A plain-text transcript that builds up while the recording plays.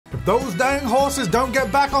if those dang horses don't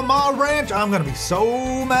get back on my ranch, I'm gonna be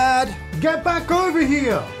so mad. Get back over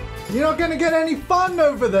here. You're not gonna get any fun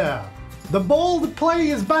over there. The ball to play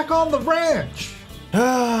is back on the ranch.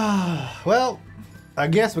 Well, I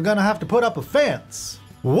guess we're gonna have to put up a fence.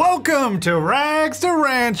 Welcome to Rags to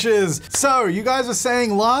Ranches. So you guys were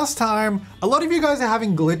saying last time, a lot of you guys are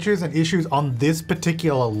having glitches and issues on this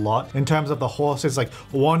particular lot in terms of the horses like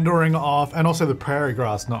wandering off and also the prairie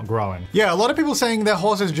grass not growing. Yeah, a lot of people saying their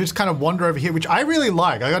horses just kind of wander over here, which I really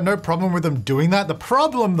like. I got no problem with them doing that. The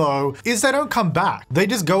problem though, is they don't come back. They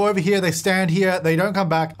just go over here, they stand here, they don't come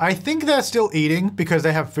back. I think they're still eating because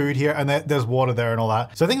they have food here and there's water there and all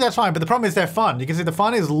that. So I think that's fine, but the problem is they're fun. You can see the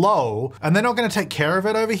fun is low and they're not gonna take care of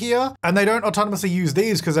it over here, and they don't autonomously use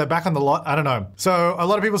these because they're back on the lot. I don't know. So a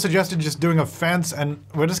lot of people suggested just doing a fence, and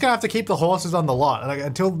we're just gonna have to keep the horses on the lot like,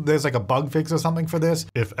 until there's like a bug fix or something for this,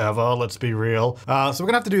 if ever, let's be real. So we're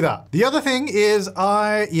gonna have to do that. The other thing is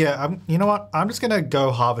you know what? I'm just gonna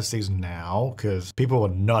go harvest these now because people were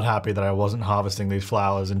not happy that I wasn't harvesting these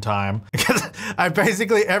flowers in time because I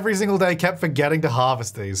basically every single day kept forgetting to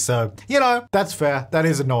harvest these. So, you know, that's fair. That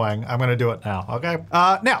is annoying. I'm gonna do it now, okay?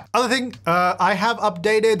 Now, other thing, I have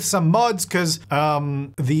updated some mods because there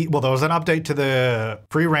was an update to the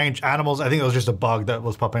free range animals. I think it was just a bug that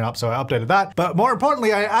was popping up, so I updated that. But more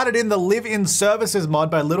importantly, I added in the live-in services mod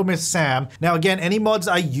by Little Miss Sam. Now again, any mods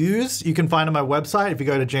I use, you can find on my website. If you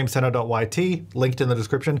go to jamestenner.yt, linked in the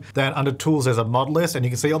description, then under tools, there's a mod list and you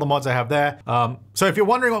can see all the mods I have there. So if you're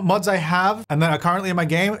wondering what mods I have and that are currently in my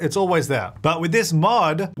game, it's always there. But with this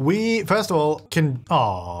mod, we first of all can,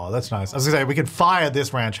 oh, that's nice. I was gonna say, we can fire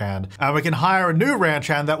this ranch hand and we can hire a new ranch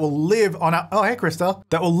hand that will live on our, oh hey Krista,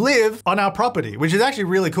 that will live on our property, which is actually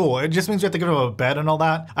really cool. It just means we have to give them a bed and all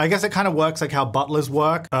that. I guess it kind of works like how butlers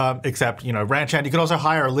work, except, you know, ranch hand, you can also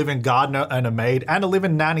hire a live-in gardener and a maid and a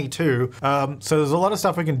live-in nanny too. So there's a lot of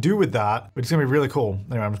stuff we can do with that, which is gonna be really cool.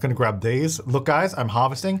 Anyway, I'm just gonna grab these. Look guys, I'm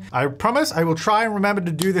harvesting. I promise I will try and remember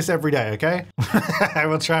to do this every day, okay? I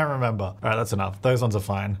will try and remember. All right, that's enough. Those ones are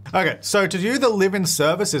fine. Okay, so to do the live-in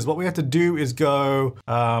services, what we have to do is go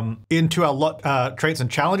into our lot traits and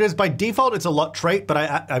challenges. By default, it's a lot trait, but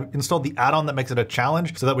I installed the add-on that makes it a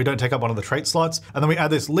challenge so that we don't take up one of the trait slots. And then we add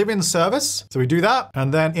this live-in service. So we do that.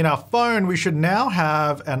 And then in our phone, we should now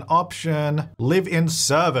have an option, live-in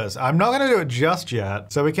service. I'm not gonna do it just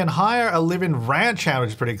yet. So we can hire a live-in ranch hand,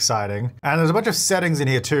 which is pretty exciting. And there's a bunch of settings in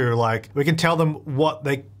here too. Like we can tell them what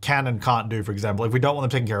they can and can't do, for example. If we don't want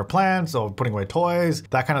them taking care of plants or putting away toys,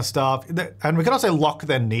 that kind of stuff. And we can also lock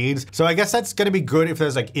their needs. So I guess that's gonna be good if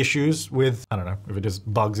there's like issues with, I don't know, if it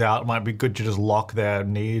just bugs out, it might be good to just lock their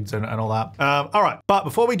needs and all that. All right, but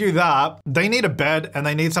before we do that, they need a bed and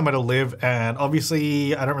they need somewhere to live. And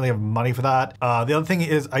obviously I don't really have money for that. The other thing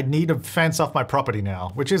is I need to fence off my property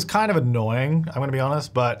now, which is kind of annoying, I'm gonna be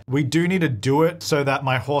honest, but we do need to do it so that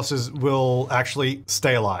my horses will actually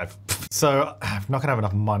stay alive. So I'm not gonna have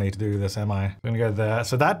enough money to do this, am I? I'm gonna go there.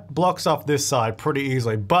 So that blocks off this side pretty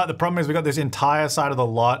easily. But the problem is we got this entire side of the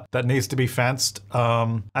lot that needs to be fenced.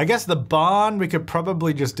 I guess the barn, we could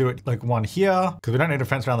probably just do it like one here because we don't need a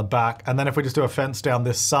fence around the back. And then if we just do a fence down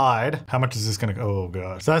this side, how much is this gonna go? Oh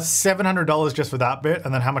gosh. So that's $700 just for that bit.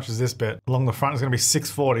 And then how much is this bit? Along the front is gonna be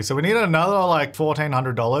 $640. So we need another like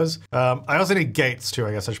 $1,400. I also need gates too,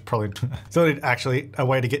 I guess I should probably, so I need actually a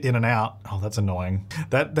way to get in and out. Oh, that's annoying.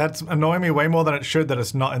 That's annoying me way more than it should that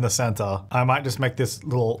it's not in the center. I might just make this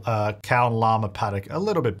little cow and llama paddock a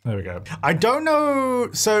little bit. There we go. I don't know.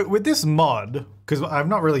 So with this mod, because I've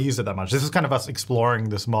not really used it that much. This is kind of us exploring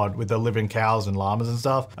this mod with the living cows and llamas and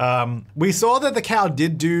stuff. We saw that the cow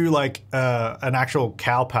did do like an actual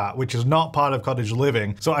cow pat, which is not part of cottage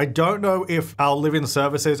living. So I don't know if our live-in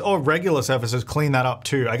services or regular services clean that up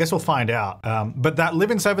too. I guess we'll find out. But that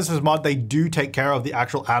live-in services mod, they do take care of the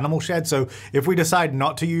actual animal shed. So if we decide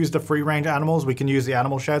not to use the free range animals, we can use the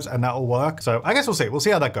animal sheds and that will work. So I guess we'll see. We'll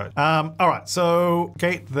see how that goes. All right, so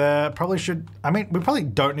gate there probably should, I mean, we probably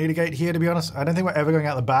don't need a gate here to be honest. I don't think we're ever going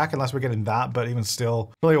out the back unless we're getting that, but even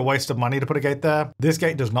still, probably a waste of money to put a gate there. This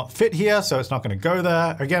gate does not fit here, so it's not going to go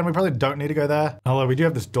there. Again, we probably don't need to go there. Although we do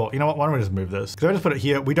have this door. You know what? Why don't we just move this? Because I just put it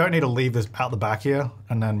here. We don't need to leave this out the back here,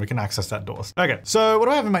 and then we can access that door. Okay, so what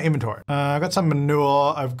do I have in my inventory? I've got some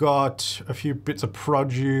manure. I've got a few bits of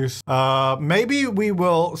produce. Maybe we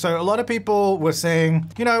will. So a lot of people were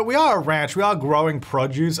saying, you know, we are a ranch. We are growing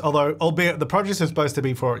produce, although albeit the produce is supposed to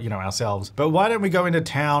be for, you know, ourselves. But why don't we go into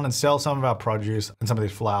town and sell some of our produce? produce and some of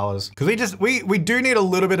these flowers. Because we do need a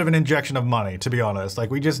little bit of an injection of money, to be honest. Like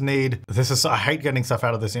we just need, I hate getting stuff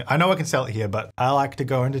out of this. I know I can sell it here, but I like to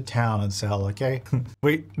go into town and sell, okay?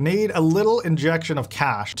 We need a little injection of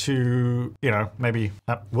cash to, you know, maybe,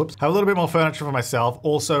 have a little bit more furniture for myself.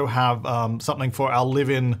 Also have something for our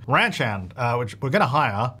live-in ranch hand, which we're gonna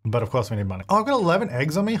hire, but of course we need money. Oh, I've got 11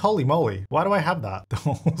 eggs on me? Holy moly. Why do I have that? They're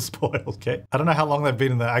all spoiled, okay? I don't know how long they've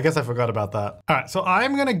been in there. I guess I forgot about that. All right, so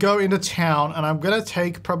I'm gonna go into town and I'm gonna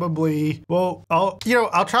take probably, well, I'll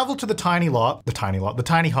travel to the tiny home,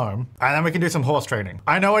 and then we can do some horse training.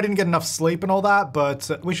 I know I didn't get enough sleep and all that, but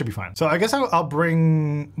we should be fine. So I guess I'll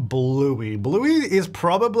bring Bluey. Bluey is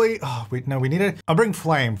probably, I'll bring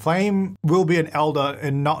Flame. Flame will be an elder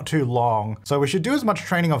in not too long. So we should do as much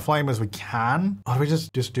training on Flame as we can. Or do we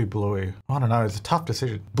just do Bluey? I don't know, it's a tough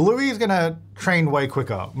decision. Bluey is gonna train way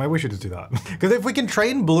quicker. Maybe we should just do that. Because if we can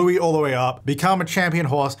train Bluey all the way up, become a champion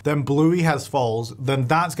horse, then Bluey has foals, then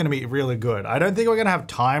that's gonna be really good. I don't think we're gonna have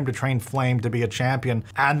time to train Flame to be a champion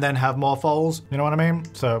and then have more foals. You know what I mean?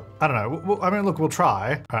 So, I don't know. Look, we'll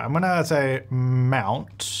try. All right, I'm gonna say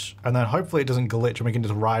mount, and then hopefully it doesn't glitch and we can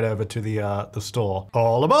just ride over to the store.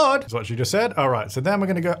 All aboard, is what she just said. All right, so then we're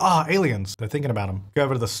gonna go, aliens. They're thinking about them. Go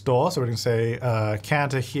over to the store, so we're gonna say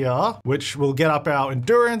canter here, which will get up our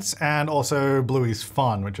endurance and also Bluey's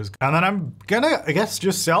fun, which is, and then I'm gonna, I guess,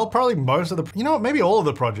 just sell probably most of the, you know what, maybe all of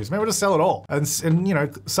the produce. Maybe we'll just sell it all and you know,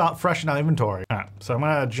 start fresh in our inventory. All right, so I'm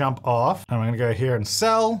gonna jump off and I'm gonna go here and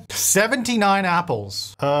sell 79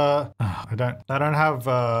 apples. I don't have,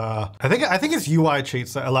 I think it's UI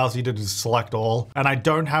cheats that allows you to just select all, and I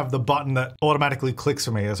don't have the button that automatically clicks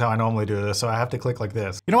for me. That's how I normally do this, so I have to click like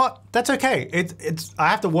this. You know what? That's okay. I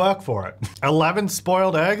have to work for it. 11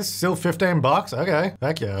 spoiled eggs, still 15 bucks. Okay,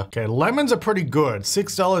 heck yeah. Okay, lemons are pretty good.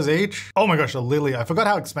 $6 each. Oh my gosh, a lily. I forgot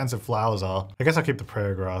how expensive flowers are. I guess I'll keep the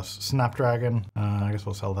prayer grass. Snapdragon. I guess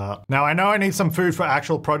we'll sell that. Now I know I need some food for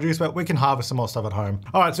actual produce, but we can harvest some more stuff at home.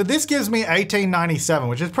 All right, so this gives me $18.97,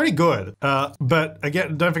 which is pretty good. But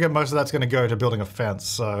again, don't forget most of that's gonna go to building a fence,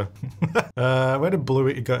 so. Where did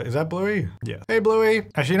Bluey go? Is that Bluey? Yeah. Hey, Bluey.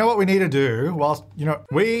 Actually, you know what we need to do? Whilst, you know,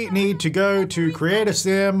 we need to go to create a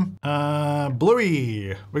sim.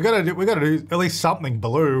 Bluey. We gotta do at least something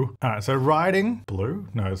blue. All right, so riding. Blue?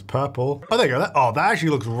 No, it's purple. Oh, there you go. That actually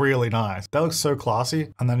looks really nice. That looks so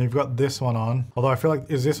classy. And then you've got this one on. Although I feel like,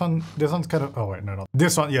 is this one's kind of, oh wait, no.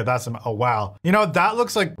 This one, yeah, that's, oh wow. You know, that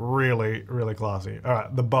looks like really, really classy. All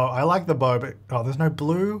right, the bow. I like the bow, but, oh, there's no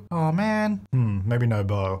blue? Oh man. Maybe no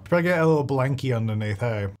bow. Should I get a little blankie underneath,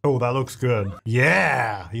 hey? Oh, that looks good.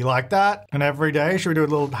 Yeah, you like that? And every day, should we do a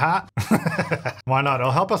little hat? Why not?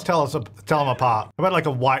 It'll help us tell them apart. How about like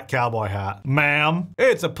a white cowboy hat? Ma'am,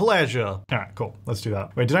 it's a pleasure. All right, cool. Let's do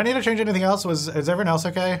that. Wait, did I need to change anything else? Is everyone else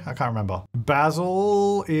okay? I can't remember.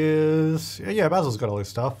 Basil is, yeah, Basil's got all this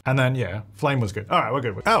stuff. And then, yeah, Flame was good. All right, we're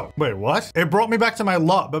good. Oh, wait, what? It brought me back to my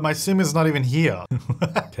lot, but my sim is not even here.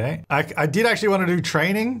 Okay. I did actually want to do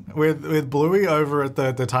training with Bluey over at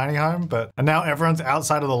the tiny home, but and now everyone's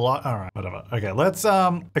outside of the lot. All right, whatever. Okay, let's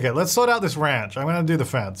sort out this ranch. I'm gonna do the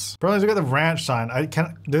fence. Probably we got the ranch sign. I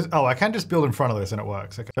can't just build in front of this and it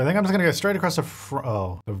works. Okay. So I think I'm just gonna go straight across the front.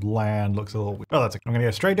 Oh, the land looks a little weird. Oh, that's okay. I'm gonna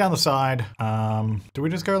go straight down the side. Do we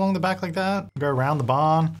just go along the back like that? Go around the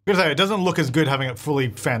barn? I'm gonna say it doesn't look as good having it fully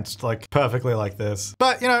fenced like perfectly like this.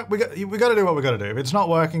 But you know, we got to do what we got to do. If it's not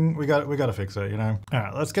working, we got to fix it, you know. All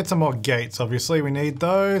right, let's get some more gates. Obviously, we need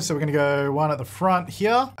those. So we're gonna go one at the front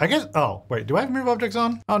here. I guess. Oh wait, do I have move objects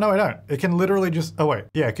on? Oh no, I don't. It can literally just. Oh wait,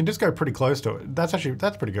 yeah, it can just go pretty close to it. That's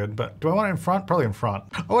pretty good. But do I want it in front? Probably in front.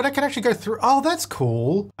 Oh, and I can actually go through. Oh, that's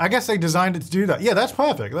cool. I guess they designed it to do that. Yeah, that's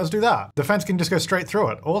perfect. Let's do that. The fence can just go straight through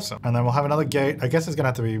it. Awesome. And then we'll have another gate. I guess it's gonna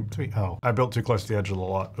have to be. Oh, I built too close to the edge of the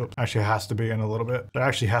lot. Oops. Actually, it has to be in a little bit. It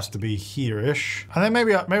actually has to be here-ish. And then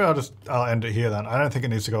maybe I'll end it here then. I don't think it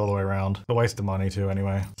needs to go all the way around. It's a waste of money too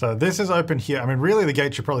anyway. So this is open here. I mean, really the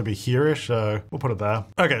gate should probably be here-ish, so we'll put it there.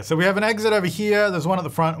 Okay, so we have an exit over here. There's one at the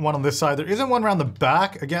front and one on this side. There isn't one around the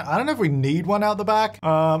back. Again, I don't know if we need one out the back.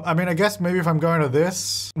 I mean, I guess maybe if I'm going to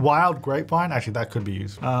this wild grapevine, actually that could be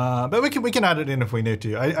used. But we can add it in if we need to.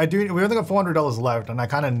 We only got $400 left and I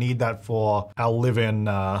kind of need that for our live-in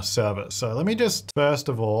service. So let me just, first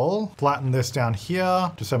of all, flatten this down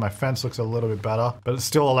here, just so my fence looks a little bit better, but it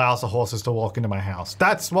still allows the horses to walk into my house.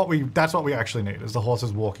 That's what we actually need, is the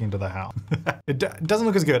horses walking into the house. It doesn't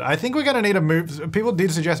look as good. I think we're gonna need to move, people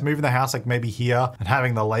did suggest moving the house like maybe here and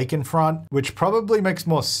having the lake in front, which probably makes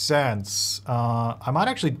more sense. I'm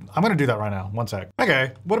gonna do that right now, one sec.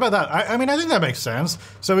 Okay, what about that? I mean, I think that makes sense.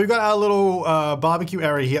 So we've got our little barbecue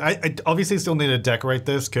area here. I obviously still need to decorate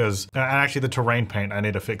this because, and actually the terrain paint I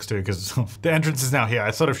need to fix too, because the entrance is now here.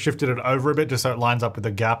 I sort of shifted it over a bit just so it lines up with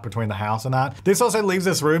the gap between the house and that. This also leaves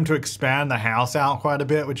us room to expand the house out quite a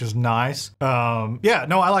bit, which is nice. Yeah,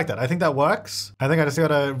 no, I like that. I think that works. I think I just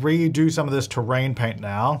gotta redo some of this terrain paint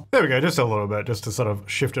now. There we go, just a little bit, just to sort of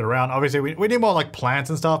shift it around. Obviously, we need more like plants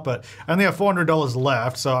and stuff, but I only have $400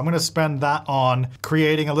 left, so I'm gonna spend that on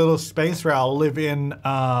creating a little space where I'll live in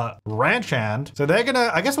ranch hand. So they're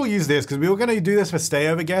gonna, I guess we'll use this because we were gonna do this for stay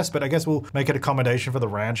over guests, but I guess we'll make it accommodation for the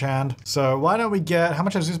ranch hand. So why don't we get, how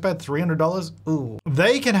much is this bed? $300? Ooh.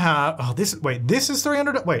 They can have, oh, this is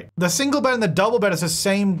 300. Wait, the single bed and the double bed is the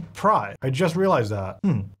same price. I just realized that.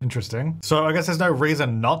 Interesting. So I guess there's no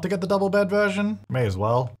reason not to get the double bed version. May as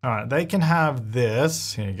well. All right, they can have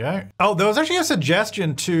this. Here you go. Oh, there was actually a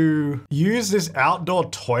suggestion to use this outdoor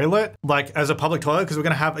toilet, like as a public toilet, because we're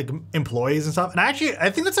gonna have like employees and stuff. And actually, I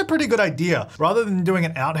think that's a pretty good idea. Rather than doing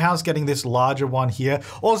an outhouse, getting this larger one here.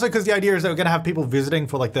 Also, because the idea is that we're gonna have people visiting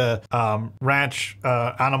for like the ranch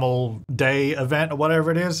animal day event or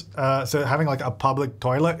whatever it is. So having like a public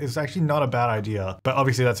toilet is actually not a bad idea, but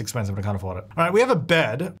obviously that's expensive and I can't afford it. All right, we have a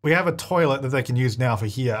bed. We have a toilet that they can use now for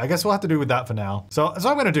here. I guess we'll have to do with that for now. So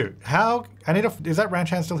I'm gonna do, is that ranch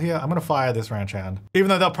hand still here? I'm gonna fire this ranch hand. Even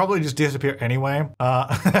though they'll probably just disappear anyway.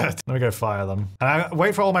 Let me go fire them. And I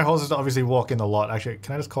wait for all my horses to obviously walk in the lot. Actually,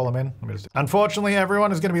 can I just call them in? Unfortunately,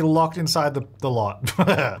 everyone is gonna be locked inside the lot.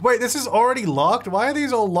 Wait, this is already locked? Why are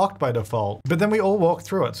these all locked by default? But then we all walk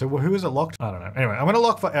through it. So who is it locked? I don't know. Anyway, I'm gonna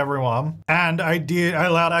lock for everyone. And I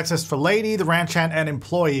allowed access for lady, the ranch hand, and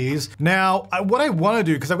employees. Now, what I wanna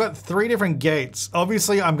do, because I've got 3 different gates,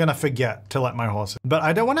 obviously I'm gonna forget to let my horses, but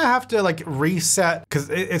I don't wanna have to like reset, because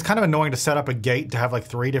it's kind of annoying to set up a gate to have like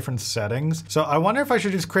 3 different settings. So I wonder if I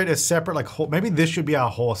should just create a separate, like, maybe this should be our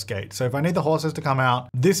horse gate. So if I need the horses to come out,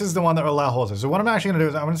 this is the one that will allow horses. So what I'm actually gonna do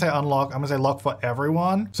is I'm gonna say unlock, I'm gonna say lock for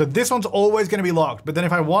everyone. So this one's always gonna be locked, but then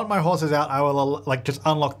if I want my horses out, I will like just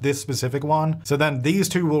unlock this specific one. So then these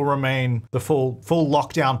 2 will remain the full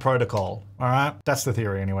lockdown protocol. All right, that's the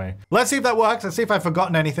theory anyway. Let's see if that works. Let's see if I've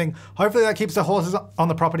forgotten anything. Hopefully that keeps the horses on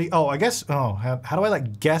the property. Oh, I guess, how do I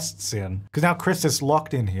let guests in? Because now Chris is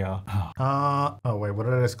locked in here. Oh wait, what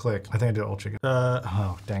did I just click? I think I did all chicken.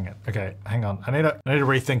 Oh, dang it. Okay, hang on. I need to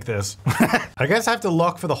rethink this. I guess I have to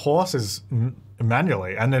lock for the horses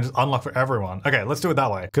manually and then just unlock for everyone. Okay, let's do it that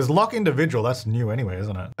way. Because lock individual, that's new anyway,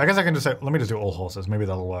 isn't it? I guess I can just say, let me just do all horses. Maybe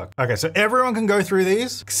that'll work. Okay, so everyone can go through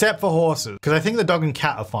these except for horses. Because I think the dog and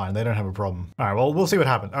cat are fine. They don't have a problem. All right, well, we'll see what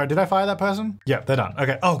happens. All right, did I fire that person? Yep, they're done.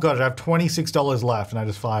 Okay. Oh god, I have $26 left and I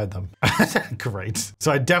just fired them. Great.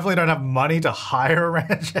 So I definitely don't have money to hire a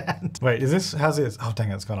ranch hand. Wait, how's this? Oh dang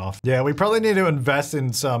it, it's gone off. Yeah, we probably need to invest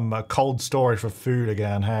in some cold storage for food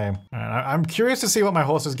again. Hey, all right, I'm curious to see what my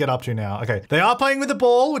horses get up to now. Okay, they are playing with the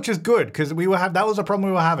ball, which is good because that was a problem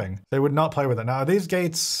we were having. They would not play with it. Now these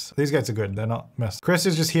gates are good. They're not messed. Chris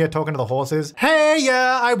is just here talking to the horses. Hey,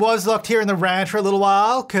 yeah, I was locked here in the ranch for a little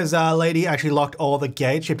while because lady actually locked all the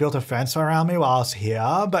gates. She built a fence around me while I was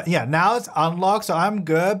here. But yeah, now it's unlocked, so I'm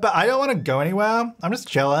good. But I don't want to go anywhere. I'm just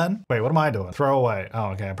chilling. Wait, what am I doing? Throw away.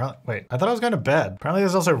 Oh, okay. Wait, I thought I was going to bed. Apparently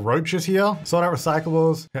there's also roaches here. Sort out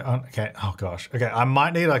recyclables. Okay. Oh gosh. Okay, I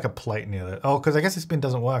might need like a plate near it. Oh, because I guess this bin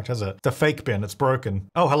doesn't work, does it? It's a fake bin. It's broken.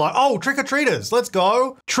 Oh, hello. Oh, trick-or-treaters. Let's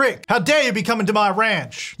go. Trick. How dare you be coming to my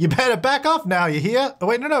ranch? You better back off now. You hear? Oh,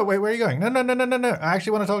 wait, no. Wait, where are you going? No. I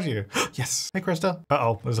actually want to talk to you. Yes. Hey, Krista.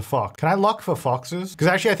 Uh-oh, there's a fox. Can I lock for foxes? Because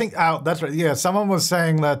actually, I think, that's right. Yeah, someone was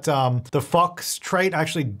saying that the fox trait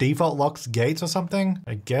actually default locks gates or something.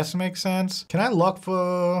 I guess makes sense. Can I lock for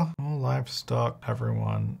all livestock,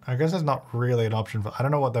 everyone? I guess that's not really an option for, I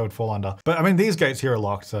don't know what that would fall under. But I mean, these gates here are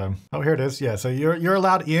locked, so. Oh, here it is. Yeah, so you're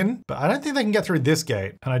allowed in, but I don't think they can get through this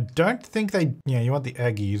gate. And I don't think you want the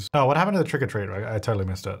eggies. Oh, what happened to the trick-or-treater? I totally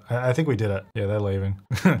missed it. I think we did it. Yeah, they're leaving.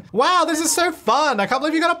 Wow, this is so fun. I can't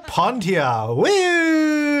believe you got a pond here.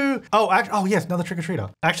 Woo! Oh, yes, another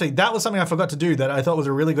trick-or-treater. Actually, that was something I forgot to do that I thought was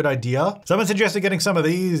a really good idea. Someone suggested getting some of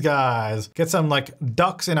these guys. Get some like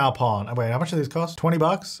ducks in our pond. Oh, wait, how much do these cost? 20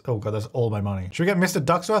 bucks? Oh god, that's all my money. Should we get Mr.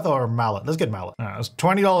 Ducksworth or a mallet? Let's get mallet. All right, it's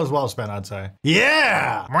 $20 well spent, I'd say.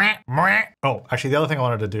 Yeah! Oh, actually, the other thing I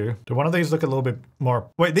wanted to do one of these look a little bit more,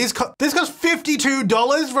 wait, this cost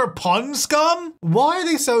 $52 for a pond scum? Why are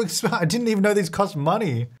these so expensive? I didn't even know these cost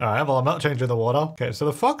money. All right, well, I'm not changing the water. Okay, so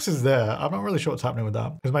the fox is there. I'm not really sure what's happening with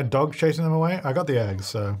that. Is my dog chasing them away? I got the eggs,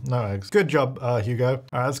 so no eggs. Good job, Hugo.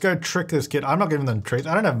 All right, let's go trick this kid. I'm not giving them treats.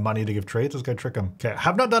 I don't have money to give treats. Let's go trick them. Okay,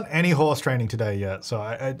 have not done any horse training today yet, so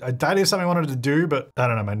that is something I wanted to do, but I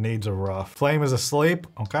don't know, my needs are rough. Flame is asleep,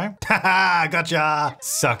 okay. Haha, gotcha,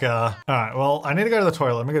 sucker. All right, well, I need to go to the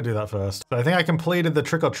toilet. Let me go do that first. So I think I completed the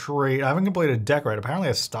trick or treat. I haven't completed completed decorate. Apparently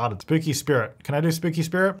I started. Spooky spirit. Can I do spooky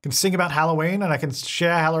spirit? I can sing about Halloween and I can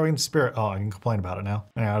share Halloween spirit. Oh, I can complain about it now.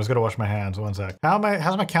 Yeah, I was gonna wash my hands. One sec.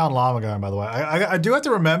 How's my cow and llama going, by the way? I do have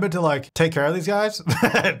to remember to like take care of these guys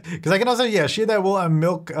because I can also, yeah, shear their wool and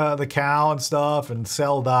milk the cow and stuff and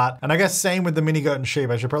sell that. And I guess same with the mini goat and sheep.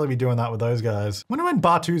 I should probably be doing that with those guys. Wonder when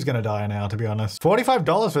Bartu's gonna die now, to be honest.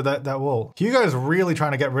 $45 for that wool. Hugo's really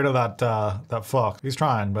trying to get rid of that fox. He's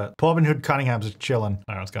trying, but Portman Hood Cunningham's just chilling.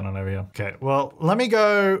 All right, what's going on over here? Okay, well, let me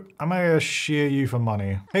go. I'm gonna shear you for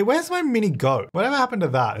money. Hey, where's my mini goat? Whatever happened to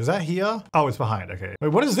that? Is that here? Oh, it's behind. Okay.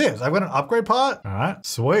 Wait, what is this? I've got an upgrade part? All right,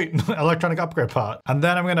 sweet. Electronic upgrade part. And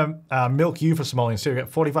then I'm gonna milk you for simoleons too. Get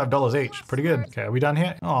 $45 each. Pretty good. Okay, are we done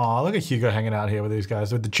here? Oh, look at Hugo hanging out here with these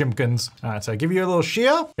guys, with the chimkins. All right, so I give you a little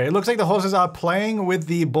shear. Okay, it looks like the horses are playing with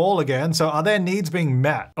the ball again. So are their needs being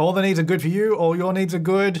met? All the needs are good for you. All your needs are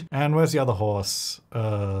good. And where's the other horse?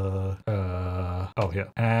 Oh, yeah.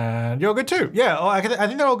 And you're good too. Yeah, oh, I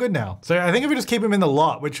think they're all good now. So I think if we just keep them in the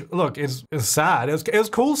lot, which look, is sad. It was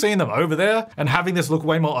cool seeing them over there and having this look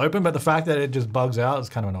way more open, but the fact that it just bugs out is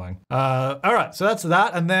kind of annoying. All right, so that's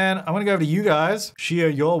that. And then I'm gonna go over to you guys, shear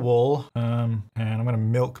your wool, and I'm gonna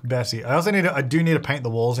milk Bessie. I do need to paint the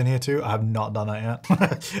walls in here too. I have not done that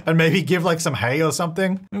yet. And maybe give like some hay or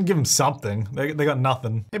something. Give them something. They got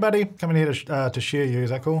nothing. Hey buddy, coming here to shear you.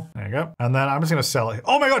 Is that cool? There you go. And then I'm just gonna sell it.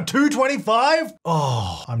 Oh my God, $225?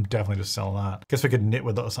 Oh, I'm definitely just selling that. Guess we could knit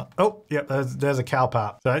with it or something. Oh, yeah, there's a cow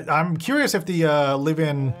pat. So I'm curious if the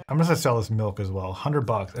live-in, I'm just gonna sell this milk as well.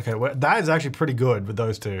 $100. Okay, well, that is actually pretty good with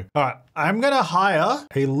those two. All right, I'm gonna hire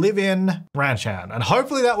a live-in ranch hand and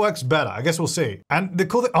hopefully that works better. I guess we'll see. And the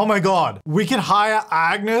cool thing, oh my God, we can hire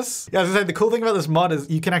Agnes. Yeah, as I said, the cool thing about this mod is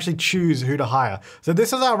you can actually choose who to hire. So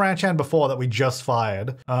this is our ranch hand before that we just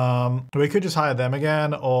fired. We could just hire them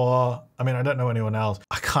again, or I mean, I don't know anyone else.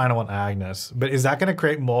 I kind of want Agnes, but is that going to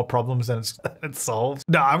create more problems than it solves?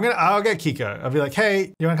 No, I'll get Kiko. I'll be like,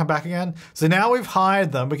 hey, you want to come back again? So now we've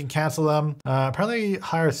hired them. We can cancel them. Apparently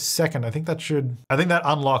hire a second. I think that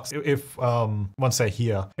unlocks if once they're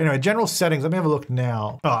here. Anyway, general settings. Let me have a look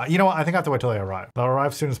now. You know what? I think I have to wait till they arrive. They'll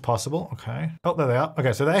arrive as soon as possible. Okay. Oh, there they are.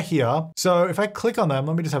 Okay, so they're here. So if I click on them,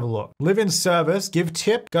 let me just have a look. Live in service, give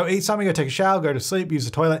tip, go eat something, go take a shower, go to sleep, use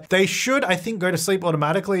the toilet. They should, I think, go to sleep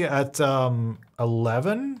automatically at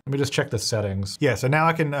 11. Let me just check the settings. Yeah, so now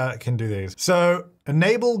I can do these. So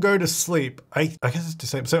enable go to sleep. I guess it's the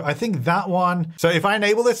same. So I think that one. So if I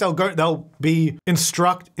enable this, they'll be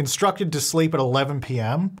instructed to sleep at 11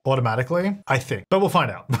 p.m. automatically, I think. But we'll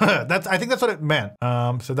find out. I think that's what it meant.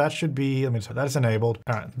 So that should be, that is enabled.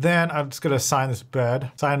 All right, then I'm just gonna assign this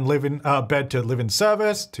bed. Assign bed to live in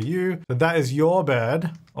service to you. So that is your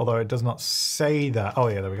bed. Although it does not say that. Oh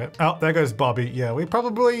yeah, there we go. Oh, there goes Bobby. Yeah, we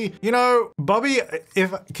probably, Bobby,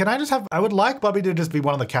 I would like Bobby to just be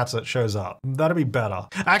one of the cats that shows up. That'd be better.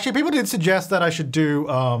 Actually, people did suggest that I should do,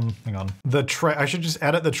 hang on. I should just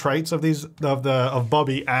edit the traits of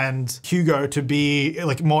Bobby and Hugo to be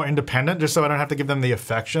like more independent, just so I don't have to give them the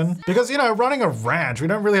affection. Because, running a ranch, we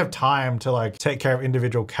don't really have time to like take care of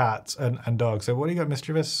individual cats and dogs. So what do you got?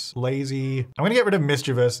 Mischievous, lazy. I'm gonna get rid of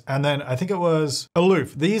mischievous. And then I think it was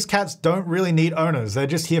aloof. These cats don't really need owners. They're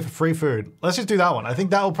just here for free food. Let's just do that one. I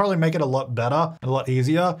think that will probably make it a lot better and a lot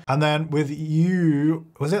easier. And then with you,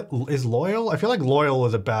 is loyal? I feel like loyal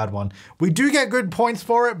was a bad one. We do get good points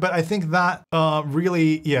for it, but I think that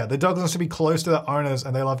really, yeah, the dog wants to be close to their owners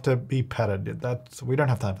and they love to be petted. We don't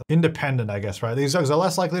have time for that. Independent, I guess, right? These dogs are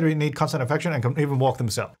less likely to need constant affection and can even walk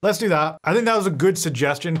themselves. Let's do that. I think that was a good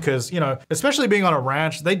suggestion because, especially being on a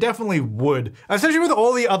ranch, they definitely would. Especially with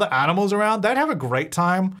all the other animals around, they'd have a great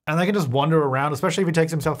time and they can just wander around, especially if he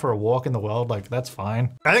takes himself for a walk in the world, like that's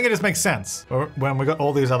fine. I think it just makes sense when we got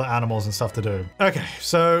all these other animals and stuff to do. Okay,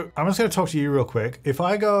 so I'm just gonna talk to you real quick. If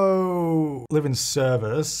I go live in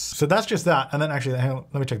service, so that's just that. And then actually, hang on,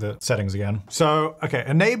 let me check the settings again. So, okay,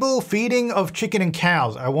 enable feeding of chicken and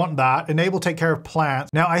cows. I want that. Enable take care of plants.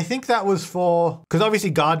 Now, I think that was for, because obviously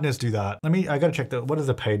gardeners do that. I gotta check what is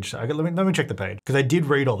the page? Let me check the page because I did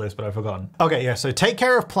read all this, but I've forgotten. Okay, yeah, so take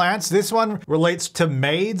care of plants. This one relates to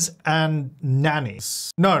maids and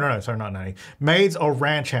nannies. No, sorry, not nanny. Maids or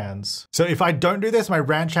ranch hands. So if I don't do this, my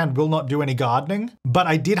ranch hand will not do any gardening, but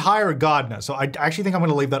I did hire a gardener. So I actually think I'm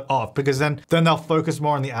gonna leave that off because then they'll focus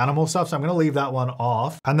more on the animal stuff. So I'm gonna leave that one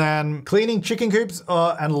off. And then cleaning chicken coops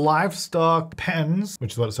and livestock pens,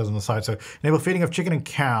 which is what it says on the side. So enable feeding of chicken and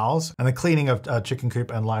cows and the cleaning of chicken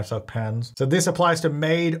coop and livestock pens. So this applies to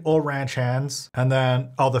maid or ranch hands. And then,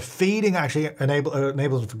 the feeding actually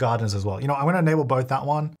enables for gardeners as well. I'm gonna enable that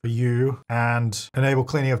one for you and enable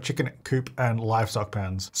cleaning of chicken coop and livestock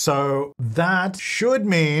pens. So that should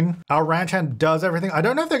mean our ranch hand does everything. I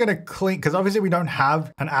don't know if they're gonna clean, because obviously we don't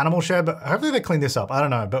have an animal shed, but hopefully they clean this up. I don't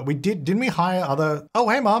know, but we didn't we hire other, oh,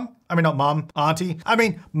 hey, Mom. I mean, not Mum, Auntie. I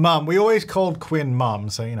mean, Mum. We always called Quinn Mum,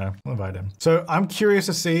 so, you know, we'll invite him. So I'm curious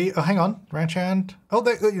to see, oh, hang on, ranch hand. Oh,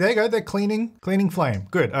 there you go, they're cleaning flame.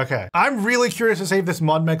 Good, okay. I'm really curious to see if this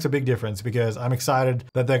mod makes a big difference because I'm excited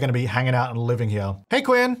that they're gonna be hanging out and living here. Hey,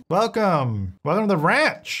 Quinn, welcome. Welcome to the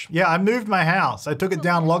ranch. Yeah, I moved my house. I took it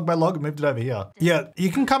down log by log and moved it over here. Yeah,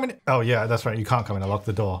 you can come in. Oh yeah, that's right, you can't come in, I locked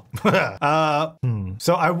the door.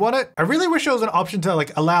 So I really wish there was an option to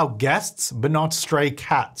like allow guests, but not stray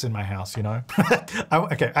cats in my house, you know?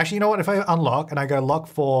 Okay, actually, you know what? If I unlock and I go lock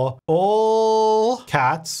for all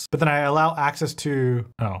cats, but then I allow access to,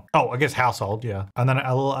 I guess household, yeah. And then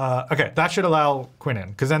I'll, okay, that should allow Quinn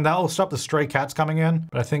in, because then that'll stop the stray cats coming in,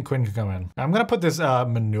 but I think Quinn can come in. I'm gonna put this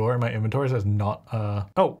manure in my inventory so it's not, are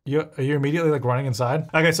you immediately like running inside?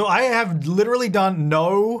 Okay, so I have literally done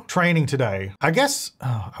no training today. I guess,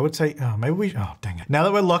 I would say, maybe we, dang it. Now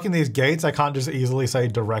that we're locking these gates, I can't just easily say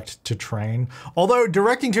direct to train. Although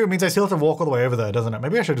directing to it means I still have to walk all the way over there, doesn't it?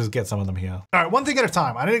 Maybe I should just get some of them here. All right, one thing at a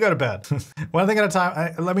time. I need to go to bed. One thing at a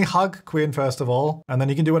time. Let me hug Quinn first of all, and then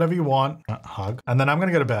you can do whatever you want. Hug. And then I'm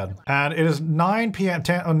gonna go to bed. And it is 9 p.m.,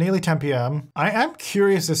 10, or nearly 10 p.m. I am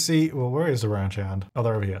curious to see, well, where is the ranch hand? Oh,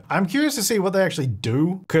 they're over here. I'm curious to see what they actually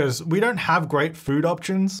do, because we don't have great food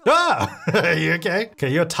options. Are you okay?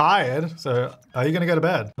 Okay, you're tired, so are you gonna go to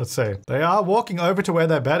bed? Let's see. They are walking over to where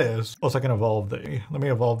their bed is. Also, I can evolve let me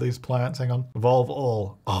evolve these plants. Hang on. Evolve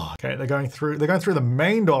all. Oh, okay. They're going through the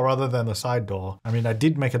main door rather than the side door. I mean, I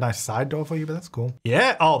did make a nice side door for you, but that's cool.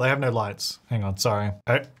 Yeah. Oh, they have no lights. Hang on. Sorry.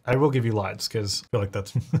 I will give you lights because I feel like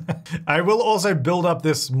that's, I will also build up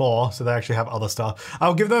this more so they actually have other stuff.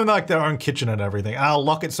 I'll give them like their own kitchen and everything. I'll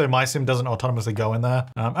lock it so my sim doesn't autonomously go in there.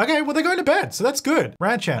 Okay. Well, they're going to bed. So that's good.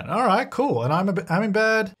 Ranch hand. All right, cool. And I'm in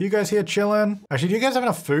bed. You guys here chilling. Actually, do you guys have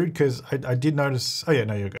enough food? Because I did notice, oh yeah,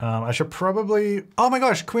 no, you're good. I should probably, oh my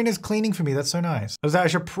gosh, Quinn is cleaning for me. That's so nice. I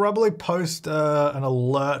should probably post an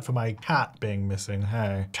alert for my cat being missing.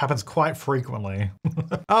 Hey, which happens quite frequently.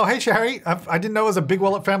 Oh, hey, Sherry. I didn't know it was a Big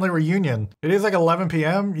Wallet family reunion. It is like 11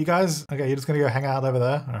 p.m. You guys, okay, you're just gonna go hang out over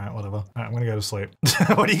there? All right, whatever. All right, I'm gonna go to sleep.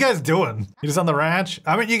 What are you guys doing? You just on the ranch?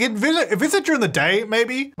 I mean, you can visit during the day,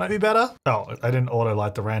 maybe. Might be better. Oh, I didn't auto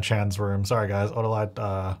light the ranch hand's room. Sorry, guys. Auto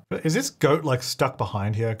light, is this goat like stuck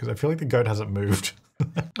behind here? Because I feel like the goat hasn't moved.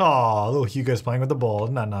 Oh, little Hugo's playing with the ball.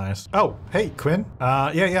 Isn't that nice? Oh, hey, Quinn.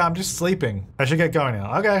 Yeah, I'm just sleeping. I should get going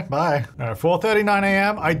now. Okay, bye. All right, 4:39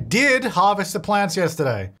 a.m. I did harvest the plants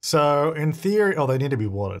yesterday. So in theory, oh, they need to be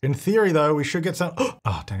watered. In theory, though, we should get some,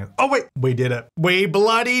 oh, dang it. Oh, wait, we did it. We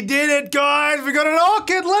bloody did it, guys. We got an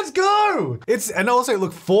orchid. Let's go. And also,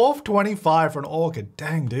 look, $4.25 for an orchid.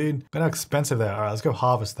 Dang, dude. Look how expensive they are. All right, let's go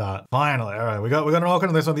harvest that. Finally. All right, we got an orchid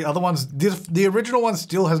on this one. The other ones, the original one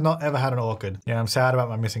still has not ever had an orchid. Yeah, I'm sad about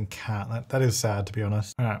my missing cat. That is sad, to be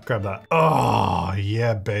honest. All right, grab that. Oh,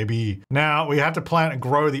 yeah, baby. Now we have to plant and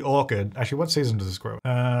grow the orchid. Actually, what season does this grow?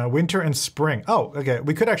 Winter and spring. Oh, okay.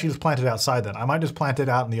 We could actually just plant it outside then. I might just plant it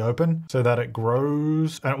out in the open so that it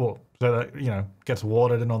grows and well, so that, you know, gets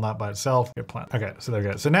watered and all that by itself. Get plant. Okay, so there we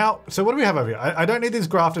go. So now, so what do we have over here? I don't need these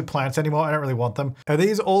grafted plants anymore. I don't really want them. Are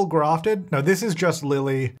these all grafted? No, this is just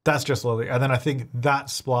lily. That's just lily. And then I think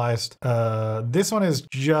that's spliced. This one is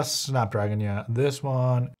just snapdragon. Yeah, this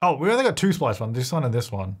one. Oh, we only got two spliced ones. This one and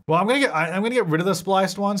this one. Well, I'm gonna get rid of the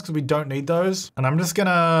spliced ones because we don't need those. And I'm just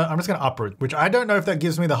gonna uproot, which I don't know if that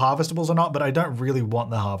gives me the harvestables or not, but I don't really want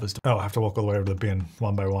the harvest. Oh, I have to walk all the way over to the bin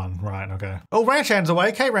one by one. Right, okay. Oh, ranch hand's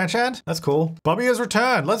awake. Hey, ranch hand. That's cool. Bobby has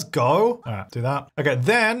returned. Let's go. All right, do that. Okay,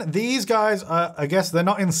 then these guys, I guess they're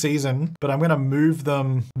not in season, but I'm gonna move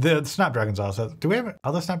them. The snapdragons are. So do we have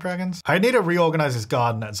other snapdragons? I need to reorganize this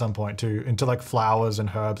garden at some point too, into like flowers and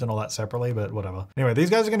herbs and all that separately, but whatever. Anyway, these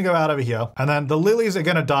guys are gonna go out over here. And then the lilies are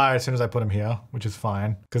gonna die as soon as I put them here, which is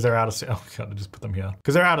fine because they're out of season. Oh God, I just put them here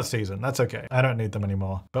because they're out of season. That's okay. I don't need them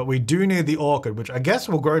anymore. But we do need the orchid, which I guess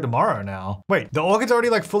will grow tomorrow now. Wait, the orchid's already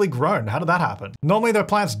like fully grown. How did that happen? Normally the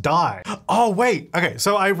plants die. Oh, wait. Okay,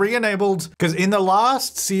 so I re-enabled, because in the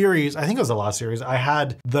last series, I think it was the last series, I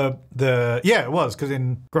had yeah, it was, because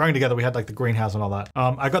in Growing Together, we had like the greenhouse and all that.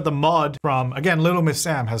 I got the mod from, again, Little Miss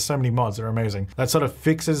Sam has so many mods, they're amazing. That sort of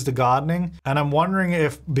fixes the gardening. And I'm wondering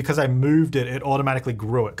if, because I moved it, it automatically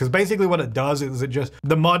grew it. Because basically what it does is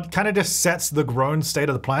the mod kind of just sets the grown state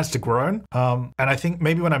of the plants to grown. And I think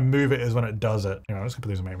maybe when I move it is when it does it. You know, I'm just gonna put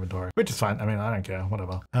these in my inventory, which is fine. I mean, I don't care,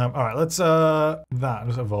 whatever. All right, let's,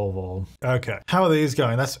 just evolve all. Okay. Okay. How are these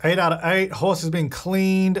going? That's 8 out of 8. Horse is being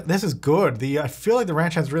cleaned. This is good. I feel like the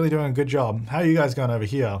ranch hand's really doing a good job. How are you guys going over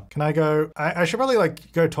here? Can I go? I should probably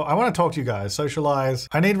like go talk. I want to talk to you guys, socialize.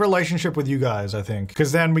 I need relationship with you guys, I think,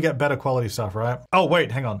 because then we get better quality stuff, right? Oh,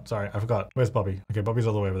 wait, hang on. Sorry, I forgot. Where's Bobby? Okay, Bobby's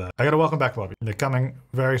all the way over there. I gotta welcome back Bobby. They're coming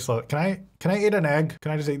very slow. Can I eat an egg?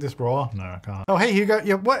 Can I just eat this raw? No, I can't. Oh, hey, Hugo.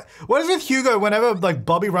 Yeah, what is with Hugo whenever like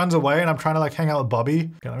Bobby runs away and I'm trying to like hang out with Bobby?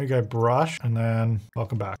 Okay, let me go brush and then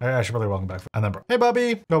welcome back. I should probably welcome back. And then, hey,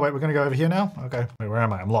 Bobby. Oh, wait, we're gonna go over here now? Okay. Wait, where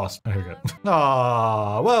am I? I'm lost. Oh, here we go.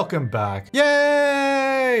 Aw, welcome back.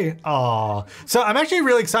 Yay! Aw. So I'm actually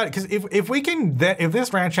really excited because if we can, if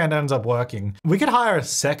this ranch hand ends up working, we could hire a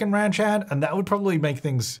second ranch hand and that would probably make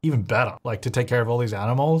things even better, like to take care of all these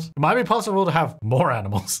animals. It might be possible to have more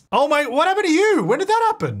animals. Oh my, what happened to you? When did that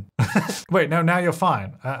happen? Wait, no, now you're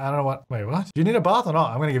fine. I don't know what, wait, what? Do you need a bath or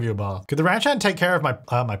not? I'm gonna give you a bath. Could the ranch hand take care of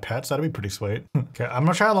my pets? That'd be pretty sweet. Okay, I'm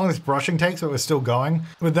not sure how long this brushing takes, but we're still going.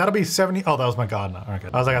 But that'll be 70, oh, that was my gardener. Okay.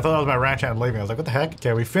 I was like, I thought that was my ranch hand leaving. I was like, what the heck?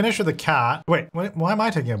 Okay, we finished with the cat. Wait, why am I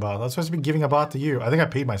taking a bath? I was supposed to be giving a bath to you. I think I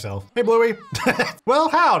peed myself. Hey, Bluey. Well,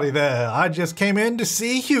 howdy there. I just came in to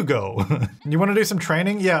see Hugo. You want to do some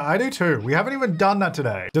training? Yeah, I do too. We haven't even done that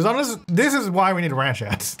today. This is why we need a ranch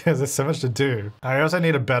hand, because there's so much to do. I also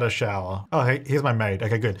need a better shower. Oh, hey, here's my maid.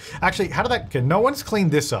 Okay, good. Actually, how did that, okay, no one's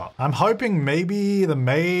cleaned this up. I'm hoping maybe the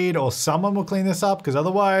maid or someone will clean this up, because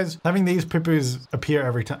otherwise having these poo-poos appear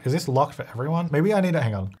every time. Is this locked for everyone? Maybe I need to,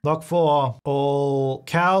 hang on. Lock for all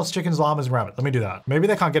cows, chickens, llamas, and rabbits. Let me do that. Maybe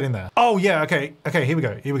they can't get in there. Oh yeah, okay. Okay, here we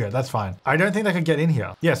go. Here we go. That's fine. I don't think they could get in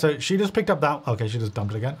here. Yeah, so she just picked up that. Okay, she just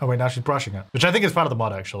dumped it again. Oh wait, now she's brushing it, which I think is part of the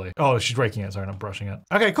mod actually. Oh, she's raking it. Sorry, not brushing it.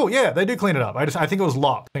 Okay, cool. Yeah, they do clean it up. I think it was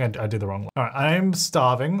locked. I think I did the wrong one. All right, I'm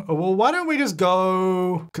starving. Well, why don't we just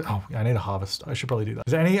go? Oh, I need a harvest. I should probably do that.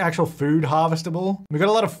 Is there any actual food harvestable? We got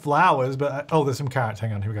a lot of flowers, but oh, there's some carrots.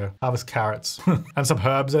 Hang on, here we go. Harvest carrots and some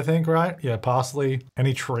herbs, I think, right? Yeah, parsley.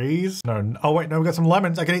 Any trees? No. Oh wait, no, we got some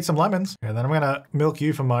lemons. I can eat some lemons. Okay, then I'm gonna milk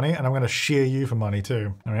you for money, and I'm gonna shear you for money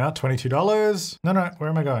too. There we are, $22. No, where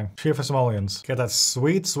am I going? Shear for simoleons. Get that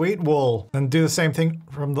sweet, sweet wool. Then do the same thing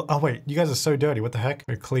from the, oh wait, you guys are so dirty. What the heck?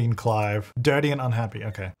 We're clean, Clive. Dirty and unhappy.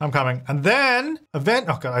 Okay, I'm coming. And then event,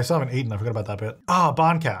 oh God, I still haven't eaten. I forgot about that bit. Ah,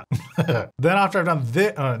 barn cat. Then after I've done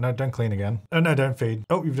this, oh no, don't clean again. Oh no, don't feed.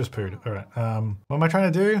 Oh, you've just pooed. All right. What am I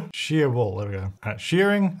trying to do? Shear wool. There we go. All right,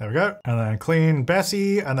 shearing. There we go. And then clean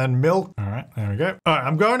Bessie and then milk. All right, there we go. All right,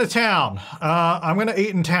 I'm going to town. I'm going to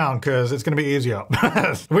eat in town because it's going to be easier.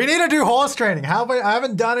 We need to do horse training. I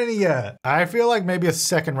haven't done any yet. I feel like maybe a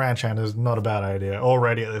second ranch hand is not a bad idea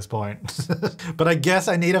already at this point. But I guess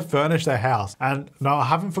I need to furnish their house. And no, I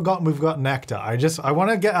haven't forgotten we've got nectar. I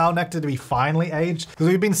want to get our nectar to be finely aged because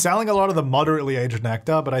we've been selling a lot of the moderately aged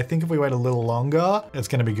nectar, but I think if we wait a little longer, it's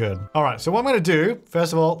going to be good. All right, so what I'm going to do,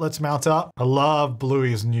 first of all, let's mount up. I love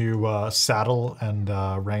Bluey's new saddle and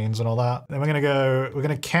reins and all that. Then we're going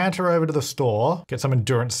to canter over to the store, get some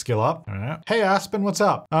endurance skill up. All right. Hey, Aspen, what's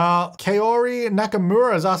up? Kaori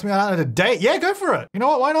Nakamura has asked me out on a date. Yeah, go for it. You know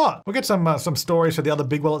what? Why not? We'll get some stories for the other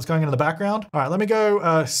big wallets going in the background. All right, let me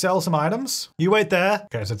go sell some items. You wait there.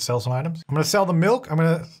 Okay, I said sell some items. I'm going to sell the milk.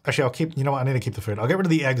 Actually, I'll keep, you know what? I need to keep the food. I'll get rid of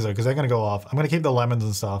the eggs though, because they're going to go off. I'm going to keep the lemons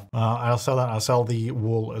and stuff. I'll sell that. I'll sell the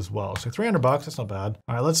wool as well. So $300, that's not bad.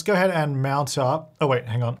 All right, let's go ahead and mount up. Oh wait,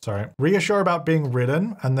 hang on. Sorry. Reassure about being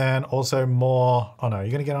ridden and then also more. Oh no,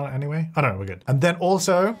 you're going to get on it anyway? Oh no, we're good. And then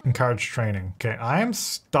also encourage training. Okay, I am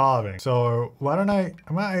starving. So why don't I'm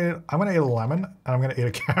going to eat a lemon and I'm going to eat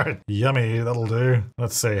a carrot. Yummy, that'll do.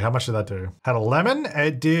 Let's see, how much did that do? Had a lemon,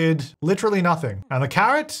 it did literally nothing. And the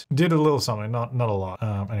carrot did a little something, not a lot.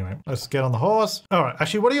 Anyway, let's get on the horse. All right,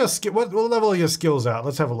 actually, what level are your skills at?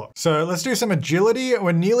 Let's have a look. So let's do some agility.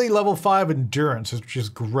 We're nearly level 5 endurance, which is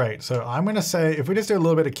great. So I'm going to say, if we just do a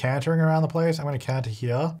little bit of cantering around the place, I'm going to canter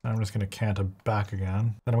here. I'm just going to canter back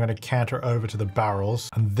again. Then I'm going to canter over to the barrels.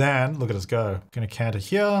 And then, look at us go. Going to canter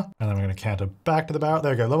here. And then we're going to canter back to the barrel.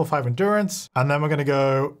 There we go, level 5 endurance. And then we're going to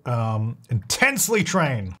go intensely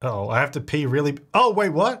train. Uh-oh, I have to pee really. Oh, wait,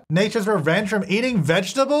 what? Nature's revenge from eating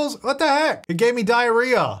vegetables? What the heck? It gave me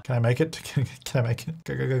diarrhea. Can I make it? Can I make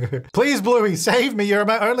it? Go. Please, Bluey, save me. You're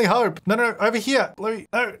my only hope. No, over here. Bluey.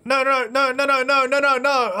 No.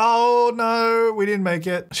 Oh, no, we didn't make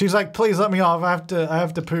it. She's like, please let me off. I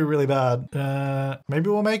have to poo really bad. Maybe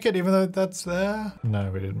we'll make it even though that's there.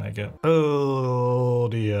 No, we didn't make it. Oh,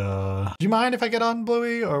 dear. Do you mind if I get on,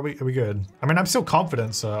 Bluey, or are we good? I mean, I'm still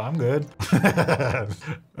confident, so I'm good.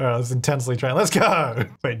 All right, let's intensely train. Let's go.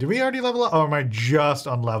 Wait, did we already level up? Oh, am I just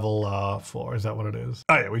on on level 4. Is that what it is?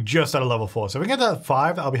 Oh yeah, we just at a level 4. So if we get to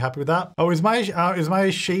 5, I'll be happy with that. Oh, is my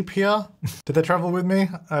sheep here? Did they travel with me?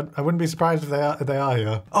 I wouldn't be surprised if they are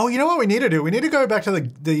here. Oh, you know what we need to do? We need to go back to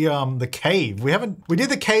the cave. We did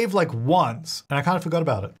the cave like once, and I kind of forgot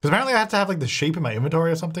about it. Because apparently I have to have like the sheep in my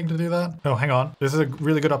inventory or something to do that. Oh, hang on. This is a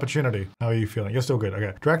really good opportunity. How are you feeling? You're still good.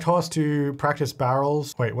 Okay. Direct horse to practice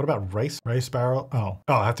barrels. Wait, what about race? Race barrel? Oh,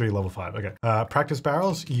 I have to be level 5. Okay. Practice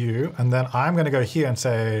barrels, you, and then I'm gonna go here and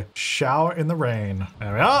say shower in the rain.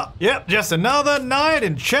 There we are. Yep, just another night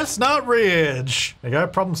in Chestnut Ridge. There you go,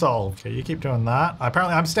 problem solved. Okay, you keep doing that.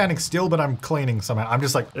 Apparently I'm standing still, but I'm cleaning somehow. I'm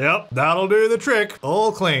just like, yep, that'll do the trick.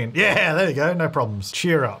 All clean. Yeah, there you go, no problems.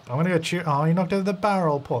 Cheer up. I'm gonna go cheer. Oh, you knocked over the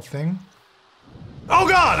barrel, poor thing. Oh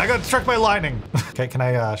God, I got struck by lightning. Okay, can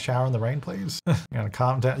I shower in the rain, please? I'm gonna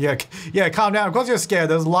calm down. Yeah, calm down. Of course you're scared,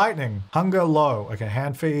 there's lightning. Hunger low. Okay,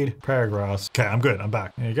 hand feed, prayer grass. Okay, I'm good, I'm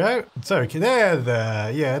back. There you go. It's okay,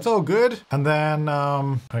 there. Yeah, it's all good. And then,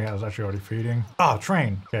 okay, I was actually already feeding. Oh,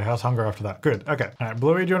 train. Okay, how's hunger after that? Good, okay. All right,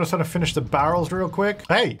 Bluey, do you want to sort of finish the barrels real quick?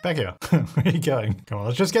 Hey, back here. Where are you going? Come on,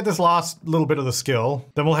 let's just get this last little bit of the skill.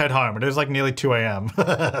 Then we'll head home. It is like nearly 2 a.m.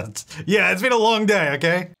 Yeah, it's been a long day,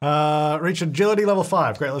 okay? Reach agility level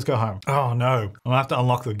 5. Great, let's go home. Oh no, I'm gonna have to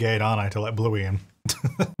unlock the gate, aren't I, to let Bluey in.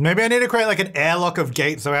 Maybe I need to create like an airlock of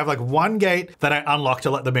gates. So I have like one gate that I unlock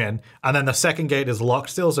to let them in, and then the second gate is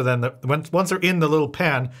locked still. So then once they're in the little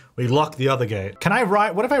pen, we lock the other gate. Can I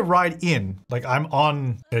ride? What if I ride in? Like I'm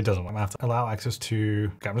on, it doesn't work. I have to allow access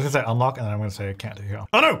to, okay, I'm just gonna say unlock, and then I'm gonna say can't do here.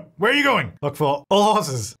 Oh no, where are you going? Look for all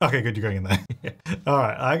horses. Okay, good, you're going in there. Yeah. All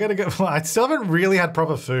right, I gotta go. I still haven't really had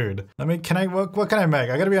proper food. I mean, what can I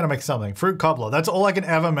make? I gotta be able to make something. Fruit cobbler, that's all I can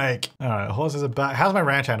ever make. All right, horses are back. How's my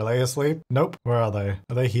ranch hand? Are they asleep? Nope, where are they?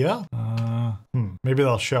 Are they here? Maybe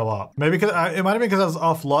they'll show up. Maybe because it might have been because I was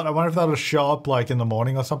off lot. I wonder if that'll show up like in the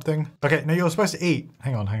morning or something. Okay, no, you're supposed to eat.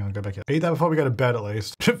 Hang on, go back here. Eat that before we go to bed at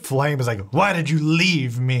least. Flame is like, why did you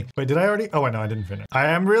leave me? Wait, did I already? Oh wait, no, I didn't finish. I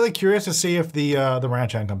am really curious to see if the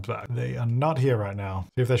ranch hand comes back. They are not here right now.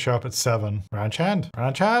 See if they show up at 7. Ranch hand?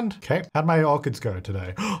 Okay, how'd my orchids go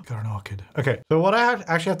today? Got an orchid. Okay, so what I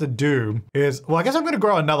actually have to do is, well, I guess I'm gonna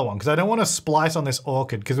grow another one because I don't want to splice on this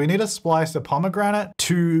orchid because we need to splice the pomegranate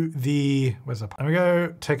to the, where's the, let me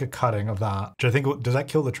go take a cutting of that. Which I think, does that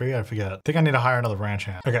kill the tree? I forget. I think I need to hire another ranch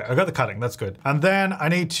hand. Okay, I got the cutting, that's good. And then I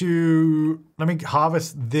need to, let me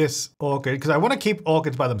harvest this orchid because I want to keep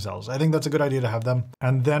orchids by themselves. I think that's a good idea to have them.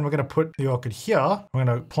 And then we're gonna put the orchid here. We're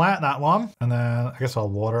gonna plant that one and then I guess I'll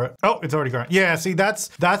water it. Oh, it's already grown. Yeah, see, that's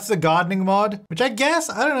the gardening mod, which I guess,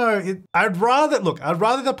 I don't know. I'd rather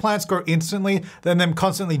the plants grow instantly than them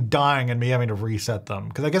constantly dying and me having to reset them.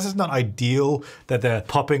 Because I guess it's not ideal that they're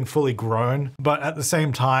popping fully grown, but at the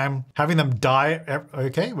same time, having them die,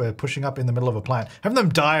 okay, we're pushing up in the middle of a plant. Having them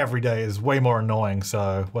die every day is way more annoying,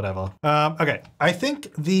 so whatever. Okay, I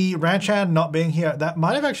think the ranch hand not being here, that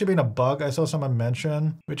might have actually been a bug I saw someone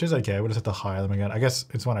mention, which is okay, we'll just have to hire them again. I guess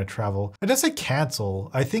it's when I travel. It does say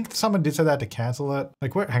cancel. I think someone did say that to cancel it.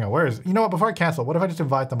 Like, where, hang on, where is, you know what, before I cancel, what if I just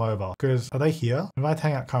invite them over? Because, are they here? Invite to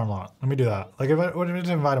hang out current lot. Let me do that. Like, what if I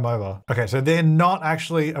just invite them over? Okay, so they're not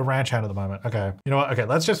actually a ranch hand at the moment. Okay, you know what, okay,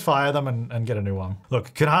 let's just fire them and get a new one.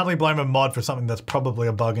 Look, can hardly blame a mod for something that's probably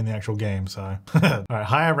a bug in the actual game, so. All right,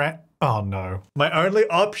 hire ranch. Oh no. My only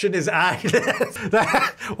option is Agnes.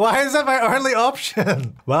 Why is that my only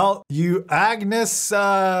option? Well, you Agnes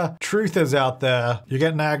truthers out there, you're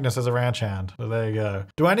getting Agnes as a ranch hand. So there you go.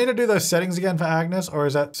 Do I need to do those settings again for Agnes or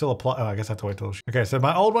is that still apply? Oh, I guess I have to wait till she... Okay, so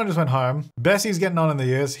my old one just went home. Bessie's getting on in the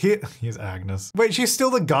years. Here's Agnes. Wait, she's still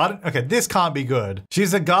the garden? Okay, this can't be good. She's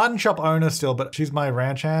the garden shop owner still, but she's my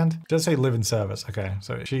ranch hand. Just say live in service. Okay,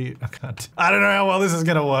 so she... I don't know how well this is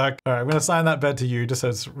gonna work. All right, I'm gonna assign that bed to you just so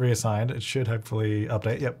it's reassigned. It should hopefully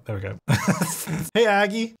update. Yep, there we go. Hey,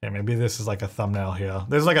 Aggie. Yeah, maybe this is like a thumbnail here.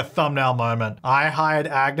 There's like a thumbnail moment. I hired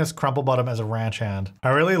Agnes Crumplebottom as a ranch hand.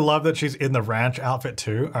 I really love that she's in the ranch outfit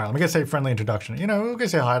too. All right, let me get say friendly introduction. You know, we're gonna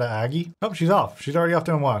say hi to Aggie. Oh, she's off. She's already off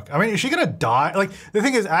doing work. I mean, is she gonna die? Like, the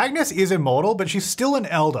thing is, Agnes is immortal, but she's still an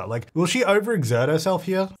elder. Like, will she overexert herself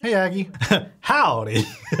here? Hey, Aggie. Howdy.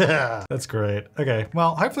 That's great. Okay,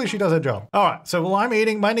 well, hopefully she does her job. All right, so while I'm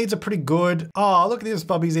eating, my needs are pretty good. Oh, look at this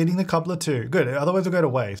Bubby's eating the cobbler too. Good, otherwise it'll go to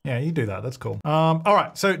waste. Yeah, you do that, that's cool. All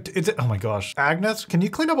right, so it's, oh my gosh. Agnes, can you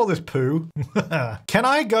clean up all this poo? Can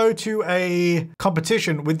I go to a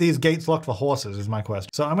competition with these gates locked for horses is my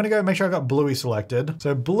question. So I'm gonna go make sure I got Bluey selected.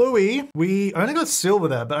 So Bluey, we only got silver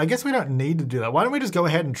there, but I guess we don't need to do that. Why don't we just go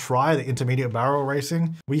ahead and try the intermediate barrel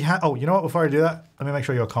racing? We have, oh, you know what, before I do that, let me make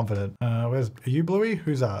sure you're confident. Are you Bluey?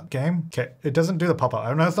 Who's that? Game? Okay, it doesn't do the pop-up.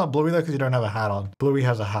 I know it's not Bluey though, because you don't have a hat on. Bluey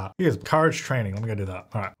has a hat. Here's courage training. Let me go do that.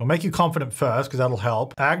 All right, we'll make you confident first because that'll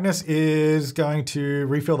help. Agnes is going to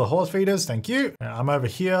refill the horse feeders. Thank you. I'm over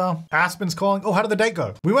here. Aspen's calling. Oh, how did the date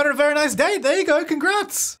go? We went on a very nice date. There you go.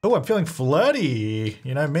 Congrats. Oh, I'm feeling flirty.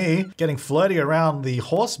 You know me, getting flirty around the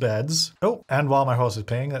horse beds. Oh, and while my horse is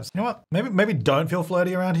peeing, that's, you know what? Maybe don't feel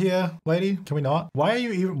flirty around here, lady. Can we not? Why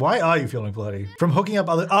are you feeling flirty? From hooking up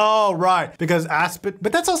other, oh, right. Because Aspen,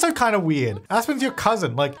 but that's also kind of weird. Aspen's your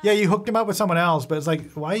cousin. Like, yeah, you hooked him up with someone else, but it's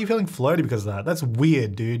like, why are you feeling flirty because of that? That's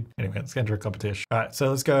weird, dude. Anyway, let's get into a competition. All right, so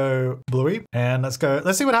let's go Bluey and let's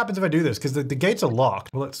see what happens if I do this because the gates are locked.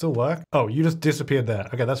 Will it still work? Oh, you just disappeared there.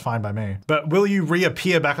 Okay, that's fine by me. But will you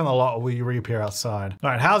reappear back on the lot or will you reappear outside? All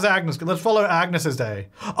right, how's Agnes? Let's follow Agnes's day.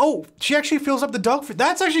 Oh, she actually fills up the dog food.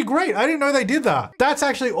 That's actually great. I didn't know they did that. That's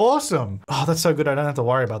actually awesome. Oh, that's so good. I don't have to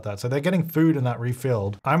worry about that. So they're getting food and that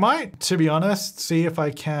refilled. I might, to be honest, see if I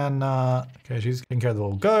can, okay, she's taking care of the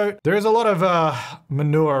little goat. There is a lot of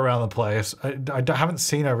manure around the place. I haven't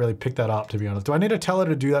seen her really pick that up, to be honest. Do I need to tell her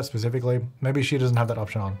to do that specifically? Maybe she doesn't have that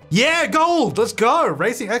option on. Yeah, gold. Let's go.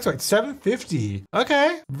 Racing X-Rate 750.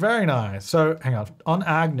 Okay, very nice. So hang on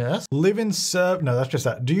Agnes, live in serve. No, that's just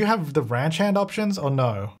that. Do you have the ranch hand options or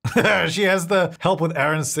no? She has the help with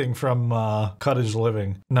errands thing from Cottage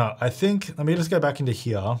Living. No, I think, let me just go back into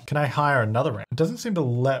here. Can I hire another ranch? It doesn't seem to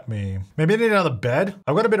let me. Maybe I need another bed.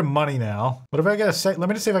 I've got a bit of money now. What if I get let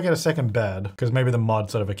me just see if I get a second bed because maybe the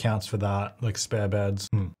mod sort of accounts for that, like spare beds.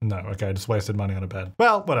 No, okay, I just wasted money on a bed.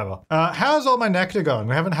 Well, whatever. How's all my nectar going?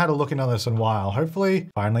 We haven't had a look into this in a while. Hopefully,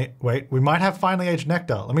 we might have finely aged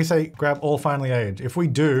nectar. Let me say, grab all finely aged. If we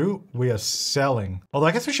do, we are selling. Although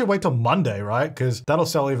I guess we should wait till Monday, right? Because that'll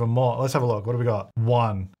sell even more. Let's have a look. What do we got?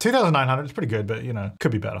 2,900. It's pretty good, but you know,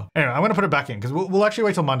 could be better. Anyway, I'm gonna put it back in because we'll actually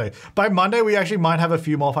wait till Monday. By Monday, we actually might have a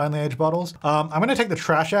few more finely aged bottles. I'm gonna take the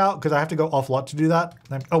trash out because I have to go off lot to do that.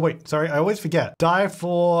 Oh wait, sorry, I always forget. Die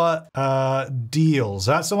for deals.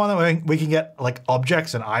 That's the one that we can get like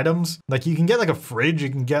objects and items. Like you can get like a fridge, you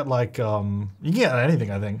can get like, you can get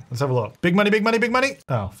anything, I think. Let's have a look. Big money, big money, big money.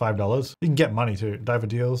 Oh, $5. You can get money too. Die for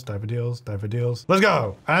deals, die for deals, die for deals. Let's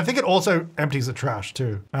go. And I think it also empties the trash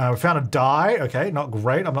too. We found a die. Okay, not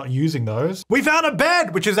great. I'm not using those. We found a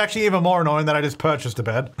bed, which is actually even more annoying that I just purchased a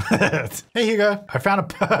bed. Hey Hugo, I found a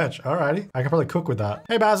perch. Alrighty, I can probably cook with that.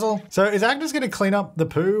 Hey Basil. So is Agnes gonna clean up the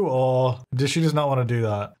poo or does she just not want to do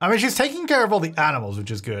that? I mean, she's taking care of all the animals,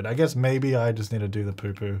 which is good. I guess maybe I just need to do the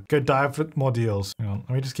poo-poo. Go dive for more deals. Hang on,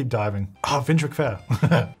 let me just keep diving. Oh, Vintric Fair.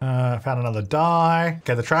 Found another die.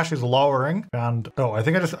 Okay, the trash is lowering. Found, oh, I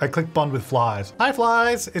think I clicked bond with flies. Hi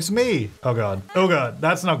flies, it's me. Oh God,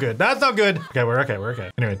 that's not good. That's not good. Okay, we're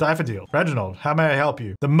okay. Anyway, die for deal. Reginald, how may I help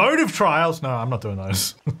you? The motive trials? No, I'm not doing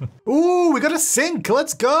those. Ooh, we got a sink.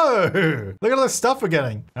 Let's go. Look at all the stuff we're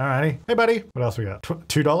getting. Alrighty. Hey buddy, what else we got?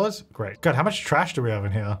 $2? Great. God, how much trash do we have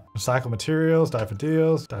in here? Recycle materials, die for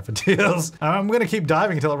deals, die for deals. I'm gonna keep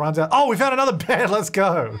diving until it runs out. Oh, we found another bed. Let's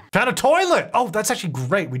go. Found a toilet. Oh, that's actually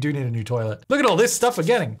great. We do need a new toilet. Look at all this stuff we're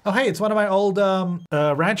getting. Oh, hey, it's one of my old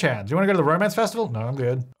ranch hands. You wanna go to the romance festival? No, I'm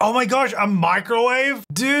good. Oh my gosh, a microwave?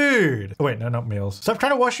 Dude. Oh wait, no, not meals. Stop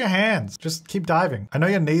trying to wash your hands. Just keep diving. I know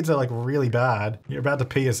your needs are like really bad. You're about to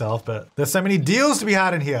pee yourself, but there's so many deals to be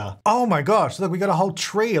had in here. Oh my gosh, look, we got a whole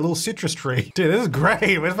tree, a little citrus tree. Dude, this is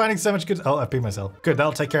great. We're finding so much good. Oh, I peed myself. Good,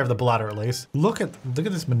 that'll take care of the bladder at least. Look at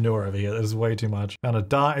this manure over here. This is way too much. Found a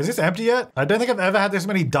dive. Is this empty yet? I don't think I've ever had this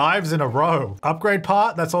many dives in a row. Upgrade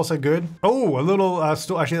part, that's also good. Oh, a little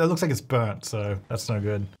store. Actually, that looks like it's burnt, so that's no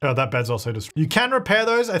good. Oh, that bed's also just. You can repair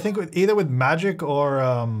those, I think, with either with magic or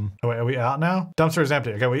oh wait, are we out now? Dumpster is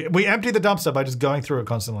empty. Okay, we empty the dumpster by just going through it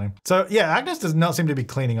constantly. So yeah, Agnes does not seem to be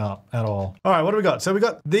cleaning up at all. All right, what do we got? So we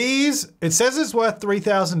got these. It says it's worth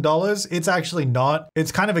 $3,000. It's actually not.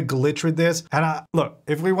 It's kind of a glitch with this. And look,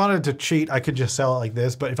 if we wanted to cheat, I could just sell it like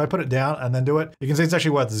this. But if I put it down and then do it, you can see it's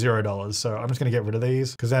actually worth $0. So I'm just gonna get rid of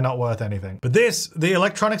these because they're not worth anything. But the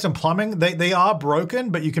electronics and plumbing, they are broken,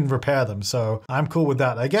 but you can repair them. So I'm cool with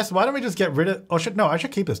that. I guess, why don't we just get rid of, I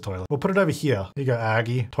should keep this toilet. We'll put it over here. Here you go,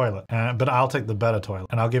 Aggie, toilet. But I'll take the better toilet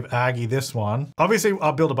and I'll give Aggie this one. Obviously,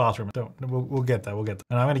 I'll build a bathroom. We'll get that,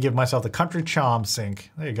 And I'm gonna give myself the Country Charm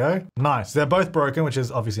sink. There you go. Nice. They're both broken, which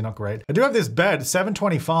is obviously not great. I do have this bed,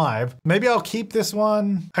 $725. Maybe I'll keep this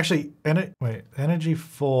one. Actually, energy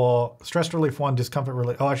 4, stress relief 1, discomfort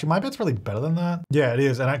relief. Oh, actually, my bed's really better than that. Yeah, it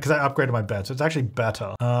is. And because I upgraded my bed, so it's actually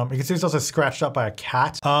better. You can see it's also scratched up by a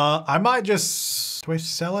cat. I might just, do I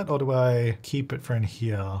sell it or do I keep it for in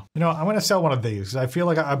here? You know, I'm gonna sell one of these because I feel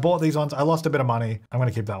like I bought these ones. I lost a bit of money. I'm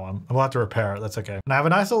gonna keep that one. We'll have to repair it. That's okay. And I have a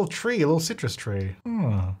nice little tree, a little citrus tree.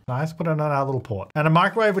 Nice. put it on our little port. And a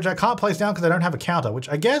microwave, which I can't place down because I don't have a counter, which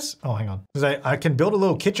I guess, oh, hang on. Because I can build a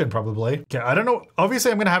little kitchen probably. Okay, I don't know.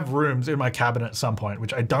 Obviously I'm gonna have rooms in my cabinet at some point,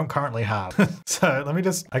 which I don't currently have. So let me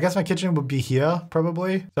just, I guess my kitchen would be here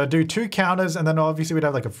probably. So I do 2 counters and then obviously we'd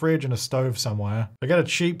have like a fridge and a stove somewhere. I get a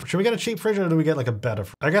cheap, should we get a cheap fridge or do we get like a better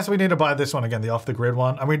fridge? I guess we need to buy this one again, the off the grid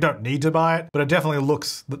one. And we don't need to buy it, but it definitely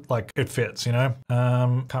looks like it fits, you know?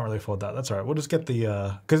 Can't really afford that. That's all right. We'll just get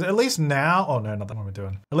the, cause at least now, oh no, not that one we're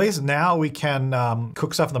doing. At least now we can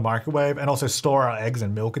cook stuff in the microwave and also store our eggs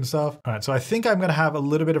and milk and stuff. All right, so I think I'm gonna have a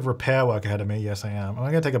little bit of repair work ahead of me. Yes, I am. I'm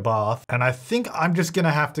gonna take a bath and I think I'm just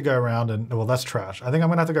gonna have to go around and, well, that's trash. I think I'm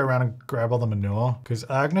gonna have to go around and grab all the manure because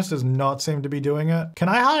Agnes does not seem to be doing it. Can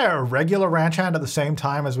I hire a regular ranch hand at the same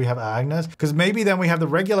time as we have Agnes? Because maybe then we have the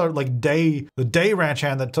regular like the day ranch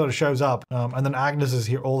hand that sort of shows up and then Agnes is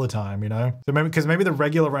here all the time, you know? So maybe, because maybe the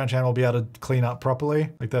regular ranch hand will be able to clean up properly,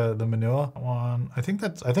 like the manure one. I think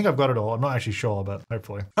I've got it all. I'm not actually sure, but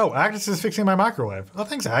hopefully. Oh, Agnes is fixing my microwave. Oh,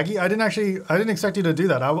 thanks, Aggie. I didn't expect you to do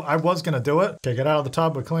that. I was gonna do it. Okay, get out of the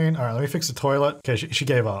tub, we're clean. All right, let me fix the toilet. Okay, she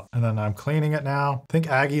gave up. And then I'm cleaning it now. I think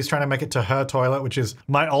Aggie's trying to make it to her toilet, which is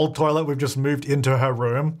my old toilet. We've just moved into her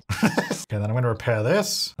room. Okay, then I'm gonna repair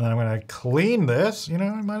this. And then I'm gonna clean this. You know,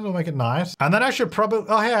 I might as well make it nice. And then I should probably,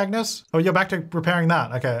 oh, hey, Agnes. Oh, you're back to repairing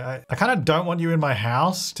that. Okay, I kind of don't want you in my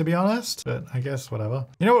house, to be honest, but I guess whatever.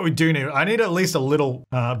 You know what we do need? I need at least a little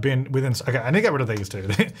bin within, okay, I need to get rid of these two.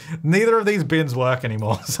 Neither of these bins work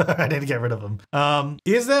anymore, so I need to get rid of them.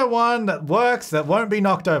 Is there one that works that won't be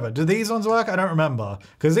knocked over? Do these ones work? I don't remember.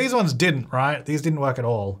 Because these ones didn't, right? These didn't work at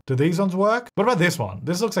all. Do these ones work? What about this one?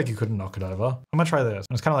 This looks like you couldn't knock it over. I'm gonna try this.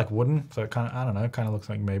 It's kind of like wooden, so it kind of, I don't know, kind of looks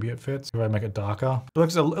like maybe it fits. If I make it darker. It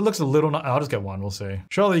looks a little, I'll just get one, we'll see.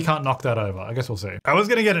 Surely you can't knock that over. I guess we'll see. I was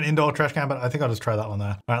gonna get an indoor trash can, but I think I'll just try that one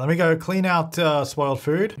there. All right, let me go clean out spoiled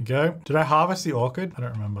food. Go. Did I harvest the orchid? I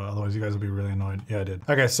don't remember, otherwise you guys will be really annoyed. Yeah, I did.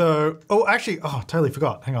 Okay, so, oh, actually, oh, totally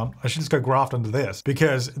forgot. Hang on, I should just go graft onto this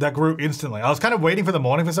because that grew instantly. I was kind of waiting for the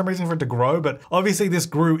morning for some reason for it to grow, but obviously this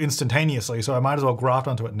grew instantaneously, so I might as well graft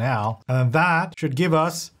onto it now. And then that should give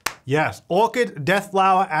us, yes, orchid, death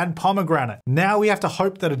flower, and pomegranate. Now we have to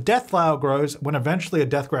hope that a death flower grows when eventually a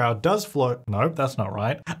death flower does float. Nope, that's not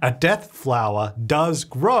right. A death flower does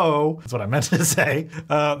grow. That's what I meant to say.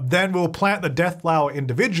 Then we'll plant the death flower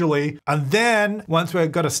individually. And then once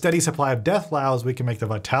we've got a steady supply of death flowers, we can make the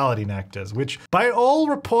vitality nectars, which by all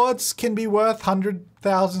reports can be worth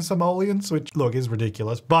 100,000 simoleons, which look is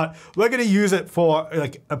ridiculous, but we're going to use it for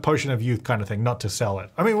like a potion of youth kind of thing, not to sell it.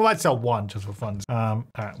 I mean, we might sell one just for fun. All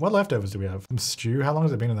right, what leftovers do we have? Some stew. How long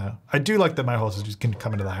has it been in there? I do like that my horses just can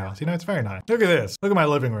come into the house. You know, it's very nice. Look at this. Look at my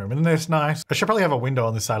living room. Isn't this nice? I should probably have a window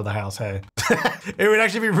on this side of the house. Hey, it would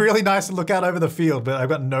actually be really nice to look out over the field, but I've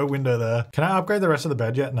got no window there. Can I upgrade the rest of the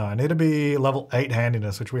bed yet? No, I need to be level 8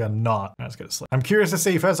 handiness, which we are not. Let's get to sleep. I'm curious to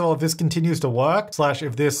see, first of all, if this continues to work, /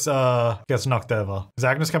 if this gets knocked over. Is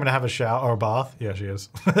Agnes coming to have a shower or a bath? Yeah, she is.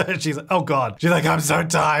 She's like, oh God. She's like, I'm so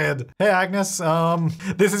tired. Hey, Agnes,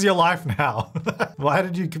 this is your life now. Why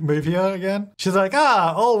did you move here again? She's like,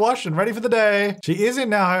 all washed and ready for the day. She is in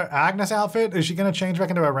now her Agnes outfit. Is she gonna change back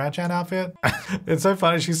into her ranch hand outfit? It's so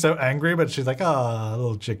funny. She's so angry, but she's like,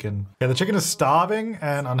 little chicken. Okay, the chicken is starving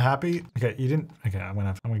and unhappy. Okay, you didn't. Okay, I'm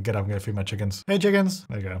gonna get up and go feed my chickens. Hey, chickens.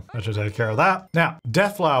 There you go. That should take care of that. Now,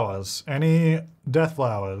 death flowers. Any death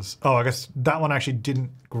flowers? Oh, I guess that one actually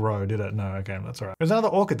didn't grow, did it? No, okay, that's all right. There's another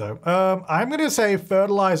orchid though. I'm gonna say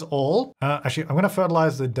fertilize all. Actually, I'm gonna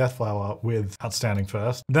fertilize the death flower with outstanding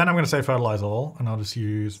first. Then I'm gonna say fertilize all, and I'll just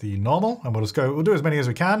use the normal, and we'll do as many as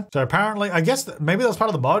we can. So apparently, I guess maybe that's part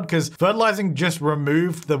of the mod, because fertilizing just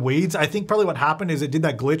removed the weeds. I think probably what happened is it did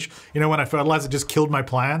that glitch, you know, when I fertilized, it just killed my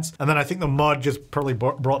plants, and then I think the mod just probably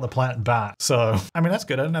brought the plant back. So, I mean, that's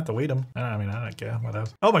good. I didn't have to weed them. I don't care. What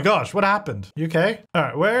else? Oh my gosh, what happened? You okay? All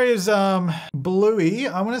right, where is Bluey?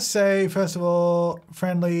 I'm gonna say, first of all,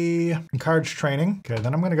 friendly, encourage training. Okay,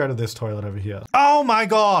 then I'm gonna go to this toilet over here. Oh my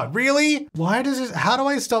God, really? Why does this, how do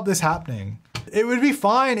I stop this happening? It would be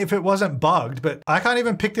fine if it wasn't bugged, but I can't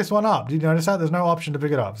even pick this one up. Did you notice that? There's no option to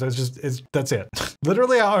pick it up. So that's it.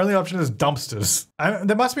 Literally our only option is dumpsters.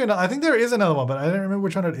 There must be another, I think there is another one, but I don't remember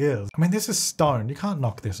which one it is. I mean, this is stone. You can't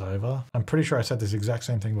knock this over. I'm pretty sure I said this exact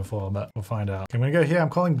same thing before, but we'll find out. Okay, I'm gonna go here. I'm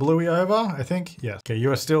calling Bluey over, I think. Yes. Okay,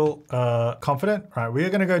 you are still confident. All right, we are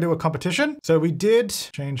gonna go do a competition. So we did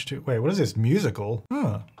change to, wait, what is this? Musical?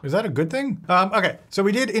 Huh. Is that a good thing? Okay, so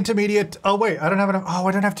we did intermediate. Oh wait, I don't have enough. Oh,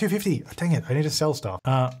 I don't have 250. Oh, dang it, I need need to sell stuff.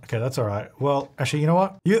 Okay, that's all right. Well, actually, you know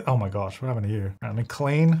what? Oh my gosh, what happened to you? Let me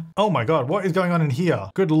clean. Oh my God, what is going on in here?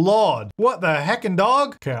 Good Lord. What the heckin'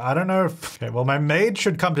 dog? Okay, I don't know if, okay, well, my maid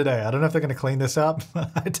should come today. I don't know if they're gonna clean this up.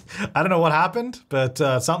 I don't know what happened, but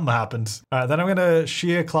something happened. All right, then I'm gonna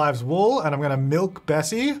shear Clive's wool and I'm gonna milk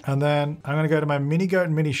Bessie. And then I'm gonna go to my mini goat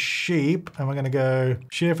and mini sheep. And we're gonna go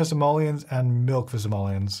shear for simoleons and milk for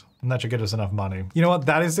simoleons. And that should get us enough money. You know what?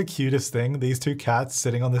 That is the cutest thing. These two cats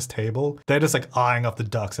sitting on this table, they're just like eyeing up the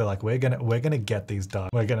ducks. They're like, we're gonna get these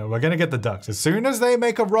ducks. We're gonna get the ducks. As soon as they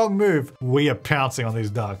make a wrong move, we are pouncing on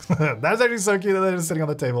these ducks. That's actually so cute that they're just sitting on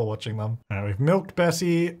the table watching them. All right, we've milked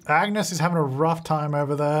Bessie. Agnes is having a rough time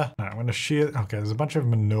over there. All right, I'm gonna shear. Okay, there's a bunch of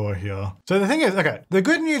manure here. So the thing is, okay, the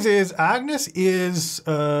good news is Agnes is,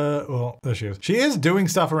 well, there she is. She is doing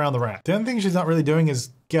stuff around the ranch. The only thing she's not really doing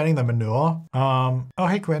is getting the manure. Oh,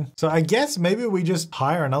 hey, Quinn. So I guess maybe we just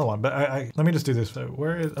hire another one, but let me just do this.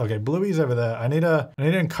 Where is, okay, Bluey's over there. I need to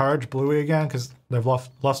encourage Bluey again because they've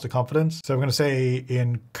lost the confidence. So I'm going to say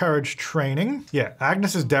encourage training. Yeah,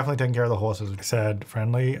 Agnes is definitely taking care of the horses. I said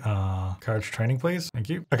friendly, encourage training, please. Thank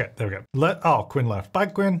you. Okay, there we go. Oh, Quinn left. Bye,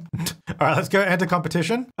 Quinn. All right, let's go enter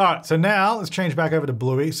competition. All right, so now let's change back over to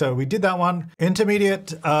Bluey. So we did that one.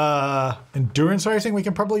 Intermediate endurance racing we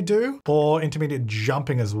can probably do, or intermediate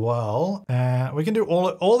jumping as well. We can do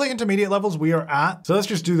all the intermediate levels we are at. So let's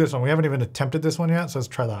just do this one. We haven't even attempted this one yet, so let's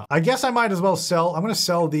try that. I guess I might as well sell. I'm going to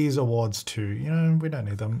sell these awards too. You know, we don't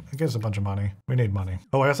need them. It gives a bunch of money. We need money.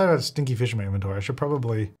 Oh, I also have a stinky fish in my inventory. I should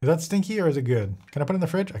probably, is that stinky or is it good? Can I put it in the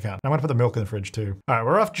fridge? I can. I'm going to put the milk in the fridge too. All right,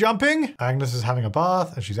 we're off jumping. Agnes is having a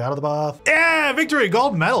bath and she's out of the bath. Yeah, victory,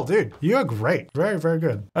 gold medal, dude. You are great. Very, very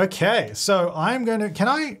good. Okay, so I'm going to, can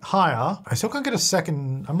I hire? I still can't get a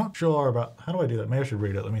second. I'm not sure about, how do I do that? Maybe I should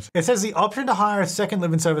read it. Let me see. It says the option to hire a second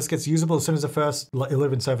live-in service gets usable as soon as the first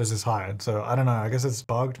live-in service is hired. So I don't know. I guess it's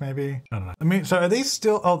bugged maybe. I don't know. I mean, so are these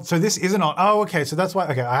still, oh, so this isn't on. Oh, okay. So that's why,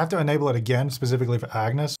 okay. I have to enable it again specifically for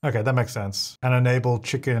Agnes. Okay, that makes sense. And enable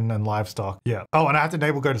chicken and livestock. Yeah. Oh, and I have to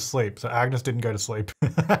enable go to sleep. So Agnes didn't go to sleep.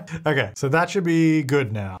 Okay, so that should be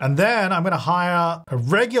good now. And then I'm going to hire a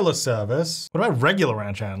regular service. What about regular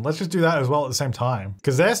ranch hand? Let's just do that as well at the same time.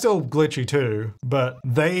 Because they're still glitchy too, but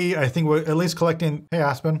they, I think, were at least collecting, hey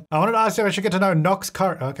Aspen. I wanted to ask if I should get to know Nox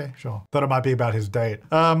Curry. Okay, sure. Thought it might be about his date.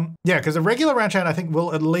 Yeah, because a regular ranch hand, I think,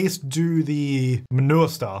 will at least do the manure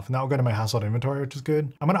stuff. And that will go to my household inventory, which is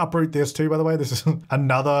good. I'm going to uproot this too, by the way. This is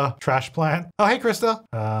another trash plant. Oh, hey, Krista.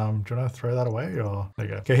 Do you want to throw that away or? There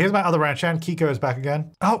you go. Okay, here's my other ranch hand. Kiko is back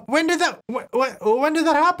again. Oh, when did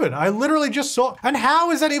that happen? I literally just saw, and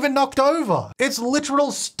how is that even knocked over? It's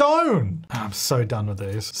literal stone. Oh, I'm so done with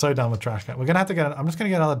these. So done with trash can. We're going to have to get, I'm just going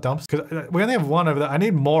to get another dumpster because we only have one over there. I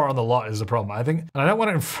need more on the lot is the problem. I think, and I don't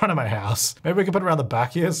want it in front of my house. Maybe we can put it around the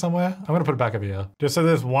back here somewhere. I'm going to put it back over here just so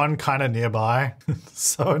there's one kind of nearby.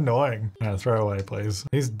 So annoying. All right, throw away, please.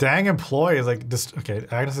 These dang employees, like just, okay,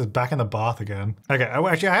 Agnes is back in the bath again. Okay,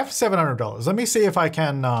 actually I have $700. Let me see if I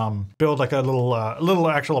can build like a little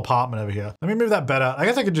actual apartment over here. Let me move that bed out. I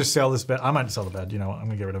guess I could just sell this bed. I might sell the bed. You know what? I'm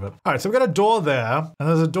gonna get rid of it. All right, so we've got a door there and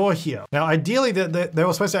there's a door here. Now, ideally they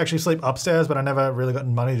were supposed to actually sleep upstairs, but I never really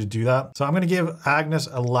gotten money to do that. So I'm gonna give Agnes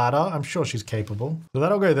a ladder. I'm sure she's capable. So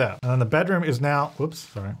that'll go there. And then the bedroom is now, whoops,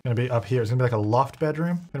 sorry, gonna be up here. It's gonna be like a loft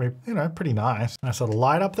bedroom. Gonna be, you know, pretty nice. Nice little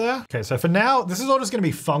light up there. Okay, so for now, this is all just gonna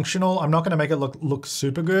be functional. I'm not gonna make it look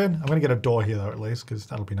super good. I'm gonna get a door here though, at least, because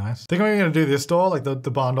that'll be nice. I think I'm gonna do this door, like the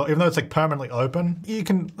barn door, even though it's like permanently open.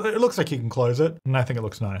 It looks like you can close it, and I think it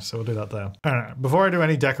looks nice, so we'll do that there. All right, before I do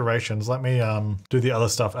any decorations, let me do the other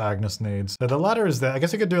stuff Agnes needs. So the ladder is there. I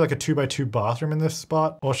guess I could do like a 2x2 bathroom in this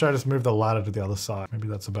spot, or should I just move the ladder to the other side? Maybe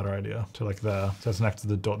that's a better idea, to like there. So it's next to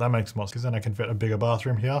the door. That makes more sense, because then I can fit a bigger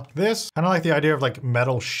bathroom here. This, kind of like the idea of like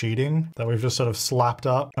metal sheeting that we've just sort of slapped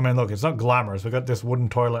up. I mean, look, it's not glamorous. We've got this wooden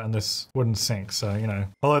toilet and this wooden sink, so, you know.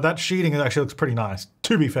 Although that sheeting actually looks pretty nice,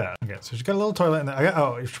 to be fair. Okay, so she's got a little toilet in there.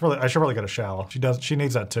 I should probably get a shower. She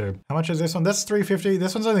needs that too. How much is this one? That's $350.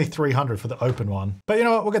 This one's only $300 for the open one. But you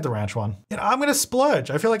know what? We'll get the ranch one. You know, I'm gonna splurge.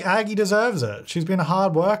 I feel like Aggie deserves it. She's been a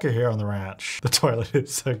hard worker here on the ranch. The toilet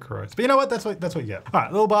is so gross. But you know what? That's what you get. All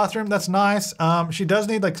right, little bathroom. That's nice. She does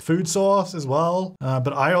need like food source as well.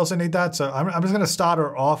 But I also need that. So I'm just gonna start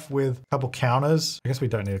her off with a couple counters. I guess we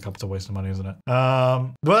don't need a couple. It's a waste of money, isn't it?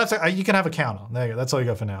 Well, that's you can have a counter. There you go. That's all you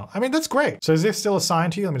got for now. I mean, that's great. So is this still assigned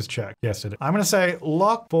assigned to you? Let me just check. Yes, it is. I'm gonna say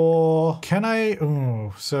lock for, can I,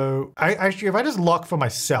 ooh, so I actually, if I just lock for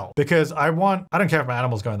myself, because I don't care if my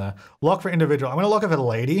animal's going there. Lock for individual. I'm gonna lock it for the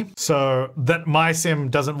lady so that my sim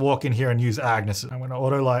doesn't walk in here and use Agnes. I'm gonna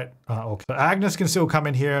auto light. Okay. So Agnes can still come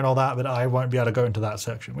in here and all that, but I won't be able to go into that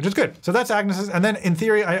section, which is good. So that's Agnes's. And then in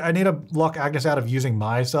theory, I need to lock Agnes out of using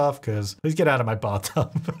my stuff because please get out of my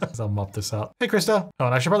bathtub. I'll mop this up. Hey, Krista. Oh,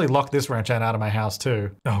 and I should probably lock this ranch hand out of my house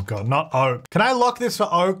too. Oh God, not Oak. Can I lock this for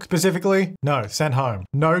Oak specifically? No, send home.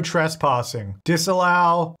 No trespassing.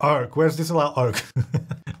 Disallow Oak. Where's disallow Oak?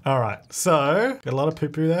 All right, so got a lot of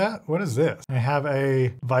poo-poo there. What is this? I have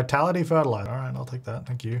a vitality fertilizer. All right, I'll take that.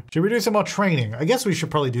 Thank you. Should we do some more training? I guess we should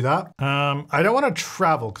probably do that. I don't want to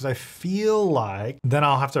travel because I feel like then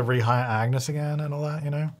I'll have to rehire Agnes again and all that, you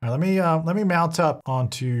know? All right, let me mount up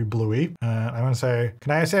onto Bluey. I'm gonna say,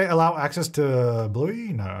 can I say allow access to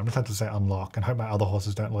Bluey? No, I'm just have to say unlock and hope my other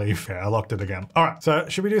horses don't leave. Yeah, I locked it again. All right, so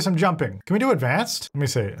should we do some jumping? Can we do advanced? Let me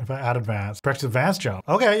see if I add advanced. Practice advanced jump.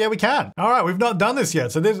 Okay, yeah, we can. All right, we've not done this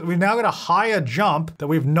yet. So we've now got a higher jump that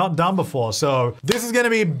we've not done before. So this is gonna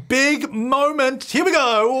be a big moment. Here we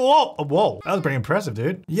go. Whoa, whoa, that was pretty impressive,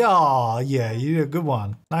 dude. Yeah, you did a good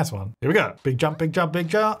one. Nice one. Here we go. Big jump, big jump, big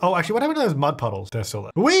jump. Oh, actually, what happened to those mud puddles? They're still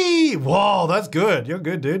there. Whee! Whoa, that's good. You're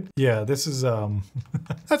good, dude. Yeah, this is,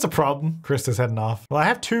 that's a problem. Krista's heading off. Well, I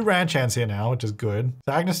have 2 ranch hands here now, which is good.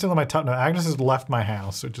 So Agnes still in my top. No, Agnes has left my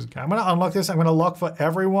house, which is good. I'm gonna unlock this. I'm gonna lock for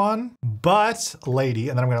everyone but lady,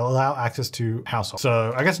 and then I'm gonna allow access to household.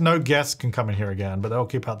 So I guess no guests can come in here again, but they'll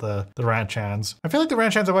keep out the ranch hands. I feel like the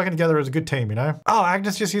ranch hands are working together as a good team, you know? Oh,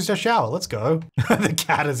 Agnes just used her shower. Let's go. The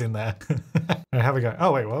cat is in there. All right, how we go?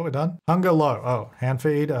 Oh, wait, what? We're done? Hunger low. Oh, hand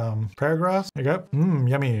feed, prayer grass. There you go.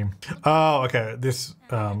 Yummy. Oh, okay. This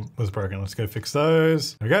was broken. Let's go fix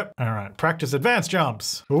those. There we go. All right. Practice advanced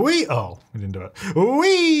jumps. Wee. Oh, we didn't do it.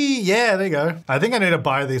 Wee. Yeah, there you go. I think I need to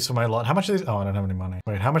buy these for my lot. How much are these? Oh, I don't have any money.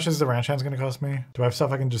 Wait, how much is the ranch hands going to cost me? Do I have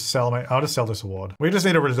stuff I can just sell? I'll just sell this award. We just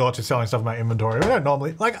need to resort to selling stuff in my inventory. We don't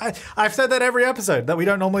normally, like, I've said that every episode that we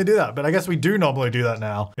don't normally do that, but I guess we do normally do that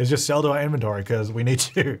now, is just sell to our inventory because we need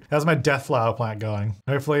to. How's my death flower plant going?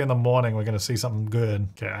 Hopefully in the morning we're going to see something good.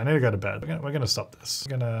 Okay, I need to go to bed. We're going to stop this.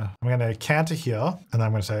 I'm going to canter here, and then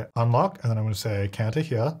I'm going to say unlock, and then I'm going to say canter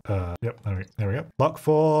here. Yep, there we go. Lock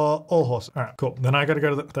for all horses. All right, cool. Then I got to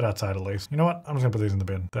go to that outside at least. You know what? I'm just going to put these in the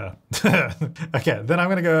bin. There. Okay, then I'm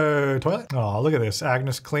going to go toilet. Oh, look at this.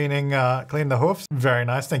 Agnes cleaning the hoofs. Very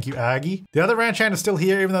nice. Thank you, Aggie. The other ranch hand is still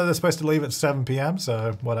here, even though they're supposed to leave at 7 p.m.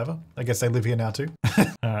 So whatever. I guess they live here now too. All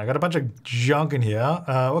right, I got a bunch of junk in here.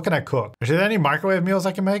 What can I cook? Is there any microwave meals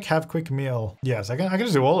I can make? Have quick meal. Yes, I can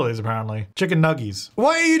just do all of these apparently. Chicken nuggies.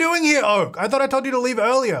 What are you doing here, Oak? I thought I told you to leave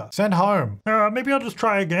earlier. Send home. Maybe I'll just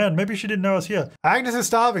try again. Maybe she didn't know I was here. Agnes is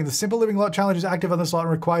starving. The Simple Living Lot Challenge is active on this lot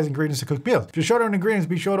and requires ingredients to cook meals. If you're short on ingredients,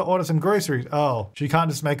 be sure to order some groceries. Oh, she can't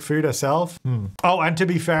just make food herself? Oh, and to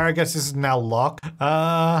be fair, I guess this is now locked. Okay,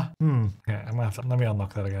 I'm gonna have to, let me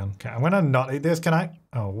unlock that again. Okay, I'm gonna not eat this. Can I?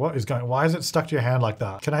 Oh, what is going, why is it stuck to your hand like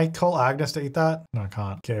that? Can I call Agnes to eat that? No, I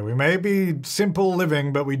can't. Okay, we may be simple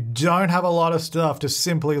living, but we don't have a lot of stuff to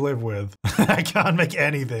simply live with. I can't make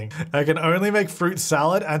anything. I can only make fruit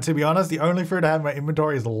salad, and to be honest, the only fruit I have in my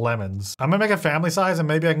inventory is lemons. I'm gonna make a family size, and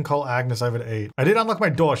maybe I can call Agnes over to eat. I did unlock my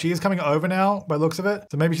door. She is coming over now, by the looks of it.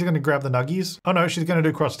 So maybe she's gonna grab the nuggies. Oh no, she's gonna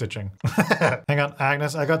do cross-stitching. Hang on,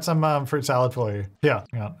 Agnes, I got some fruit salad for you. Here,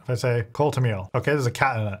 hang on. If I say call to meal. Okay, there's a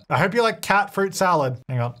cat in it. I hope you like cat fruit salad.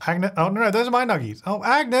 Hang on, Agnes. Oh no, those are my nuggies. Oh,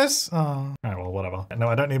 Agnes. Oh. All right, well, whatever. No,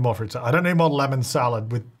 I don't need more fruit salad. I don't need more lemon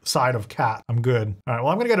salad with side of cat. I'm good. All right,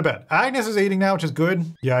 well, I'm gonna go to bed. Agnes is eating now, which is good.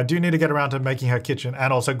 Yeah, I do need to get around to making her kitchen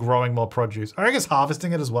and also growing more produce. Or I guess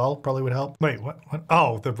harvesting it as well probably would help. Wait, what?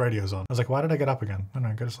 Oh, the radio's on. I was like, why did I get up again? I don't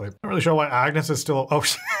know, go to sleep. Not really sure why Agnes is still, oh,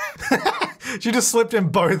 she just slipped in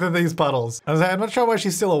both of these puddles. I was like, I'm not sure why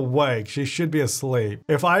she's still awake. She should be asleep.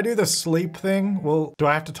 If I do the sleep thing, well, do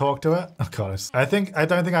I have to talk to it? Oh, God. I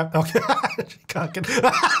don't think I'm, okay. She can't get,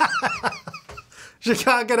 she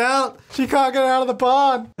can't get out. She can't get out of the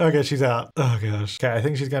pond. Okay, she's out. Oh, gosh. Okay, I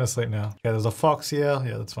think she's going to sleep now. Okay, there's a fox here.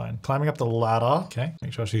 Yeah, that's fine. Climbing up the ladder. Okay,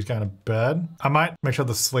 make sure she's going to bed. I might make sure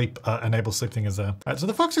the sleep, enable sleep thing is there. All right, so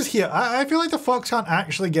the fox is here. I feel like the fox can't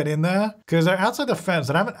actually get in there because they're outside the fence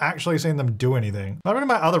and I haven't actually seen them do anything. What happened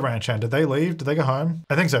to my other ranch hand? Did they leave? Did they go home?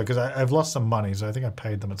 I think so because I've lost some money, so I think I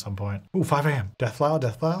paid them at some point. Ooh, 5 a.m. Death flower,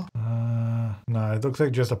 death flower. No, it looks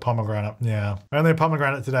like just a pomegranate. Yeah, only a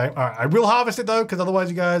pomegranate today. All right, I will harvest it though, because otherwise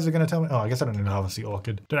you guys are going to tell me. Oh, I guess I don't need to harvest the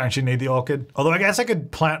orchid. Don't actually need the orchid. Although I guess I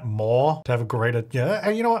could plant more to have a greater, yeah,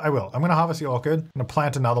 you know what? I will. I'm going to harvest the orchid. I'm going to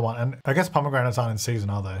plant another one. And I guess pomegranates aren't in season,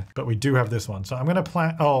 are they? But we do have this one. So I'm going to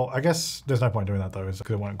plant, oh, I guess there's no point doing that though, because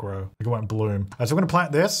it won't grow. It won't bloom. So I'm going to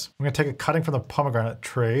plant this. I'm going to take a cutting from the pomegranate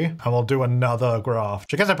tree and we'll do another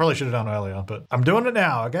graft, which I guess I probably should have done earlier, but I'm doing it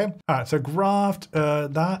now, okay? All right, so graft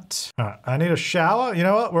that. All right, I need a shower. You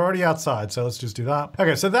know what? We're already outside, so let's just do that.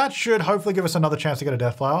 Okay, so that should hopefully give us another chance to get a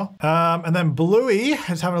death flower. And then Bluey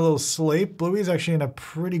is having a little sleep. Bluey's actually in a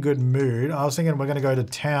pretty good mood. I was thinking we're gonna go to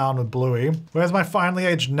town with Bluey. Where's my finely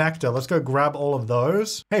aged nectar? Let's go grab all of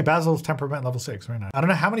those. Hey, Basil's temperament level 6, very nice. I don't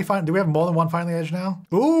know how many do we have more than one finely aged now?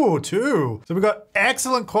 Ooh, 2. So we got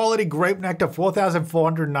excellent quality grape nectar,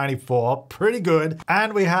 4,494, pretty good.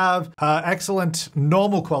 And we have excellent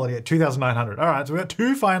normal quality at 2,900. All right, so we got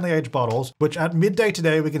 2 finely aged bottles, which at midday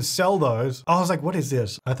today, we can sell those. I was like, what is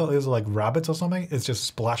this? I thought these were like rabbits or something. It's just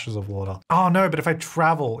splashes of water. Oh no, but if I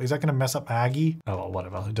travel, is that gonna mess up Aggie? Oh, well,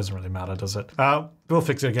 whatever. It doesn't really matter, does it? We'll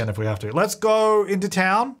fix it again if we have to. Let's go into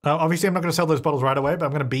town. Obviously, I'm not gonna sell those bottles right away, but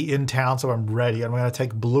I'm gonna be in town so I'm ready. And we're gonna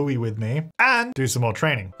take Bluey with me and do some more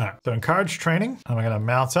training. All right, so encourage training. And we're gonna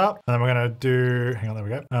mount up and then we're gonna do, hang on, there we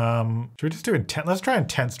go. Should we just do intense? Let's try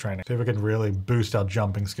intense training. See if we can really boost our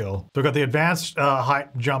jumping skill. So we've got the advanced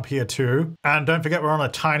height jump here too. And don't forget, we're on a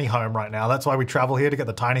tiny home right now. That's why we travel here to get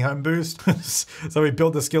the tiny home boost. So we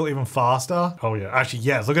build the skill even faster. Oh yeah, actually,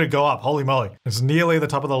 yes, look at it go up. Holy moly. It's nearly the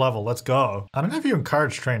top of the level. Let's go. I don't know if you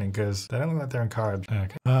encourage training because they don't look like they're encouraged.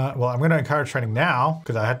 Okay. Well, I'm going to encourage training now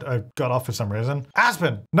because I got off for some reason.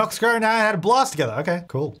 Aspen, Noxcro and I had a blast together. Okay,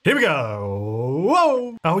 cool. Here we go.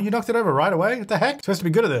 Whoa. Oh, you knocked it over right away? What the heck? Supposed to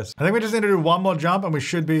be good at this. I think we just need to do one more jump and we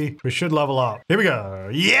should level up. Here we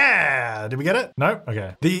go. Yeah. Did we get it? No?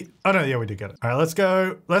 Okay. Oh no, yeah, we did get it. All right, let's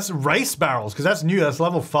go. Let's race barrels because that's new. That's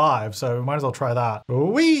level 5. So we might as well try that.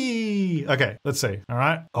 Whee! Okay, let's see. All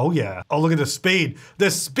right. Oh yeah. Oh, look at the speed.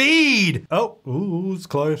 The speed. Oh, ooh, it's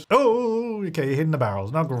close. Oh, okay, you're hitting the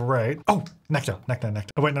barrels. Not great. Oh, nectar.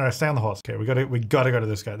 Oh wait, no, stay on the horse. Okay, we gotta go to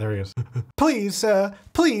this guy. There he is. Please, sir,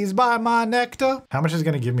 please buy my nectar. How much is he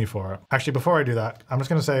gonna give me for it? Actually, before I do that, I'm just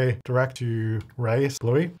gonna say direct to race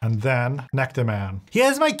Bluey and then Nectar Man. He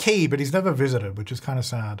has my key, but he's never visited, which is kind of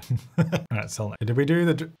sad. All right, sell it. Did we do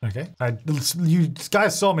the, okay. You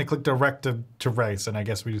guys saw me click direct to race and I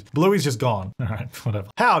guess Bluey's just gone. All right, whatever.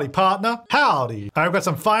 Howdy, partner. Howdy. I've got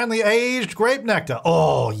some finely aged grape nectar.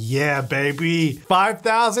 Oh yeah, baby.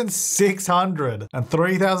 5,600 and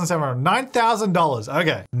 3,700, $9,000.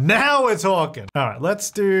 Okay, now we're talking. All right,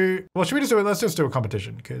 let's do, well, should we just do it? Let's just do a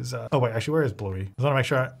competition because, oh wait, actually, where is Bluey? I want to make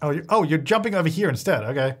sure, you're jumping over here instead.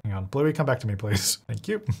 Okay, hang on. Bluey, come back to me, please. Thank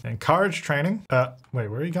you. Encourage training. Wait,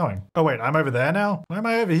 where are you going? Oh wait, I'm over there now? Why am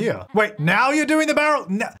I over here? Wait, now you're doing the barrel?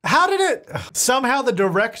 No, how did it? Somehow the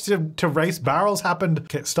direct to race barrels happened.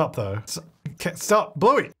 Okay, stop though. Okay, stop,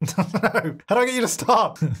 Bluey. No. How do I get you to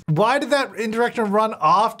stop? Why did that indirection run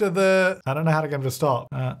after the, I don't know how to get him to stop.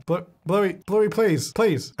 Bluey, please.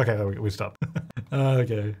 Okay, we stopped.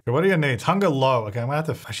 Okay. What do you need? Hunger low. Okay, I'm gonna have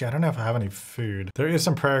to, actually, I don't know if I have any food. There is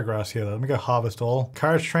some prairie grass here though. Let me go harvest all.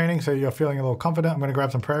 Courage training, so you're feeling a little confident. I'm gonna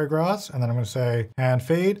grab some prairie grass and then I'm gonna say, and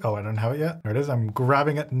feed. Oh, I don't have it yet. There it is. I'm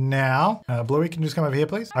grabbing it now. Bluey, can you just come over here,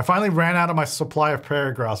 please? I finally ran out of my supply of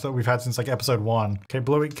prairie grass that we've had since like episode 1. Okay,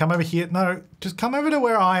 Bluey, come over here. No, just come over to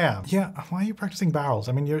where I am. Yeah, why are you practicing barrels?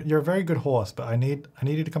 I mean, you're a very good horse, but I need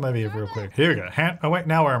you to come over here real quick. Here we go. Oh wait,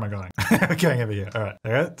 now where am I going? Going over here. All right,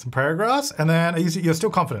 there you go. Some prairie grass, and then you're still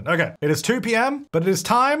confident. Okay, it is 2 p.m., but it is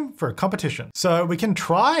time for a competition. So we can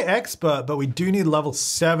try expert, but we do need level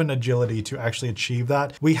 7 agility to actually achieve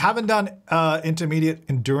that. We haven't done intermediate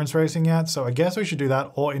endurance racing yet, so I guess we should do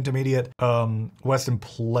that, or intermediate Western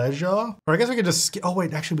pleasure. Or I guess we could just skip. Oh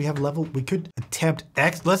wait, actually we have level, we could attempt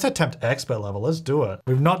let's attempt expert level. Let's do it.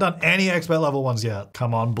 We've not done any expert level ones yet.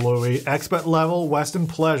 Come on, Bluey. Expert level Western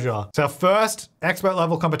pleasure. It's our first expert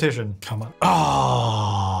level competition. Come on.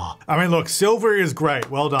 Oh, I mean, look, silver is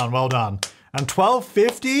great. Well done, well done. And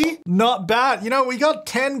 1250, not bad. You know, we got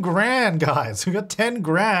 10 grand, guys. We got 10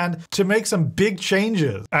 grand to make some big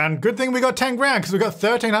changes. And good thing we got 10 grand because we got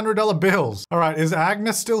 $1,300 bills. All right, is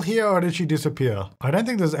Agnes still here or did she disappear? I don't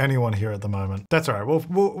think there's anyone here at the moment. That's all right,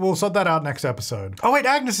 we'll sort that out next episode. Oh wait,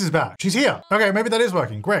 Agnes is back. She's here. Okay, maybe that is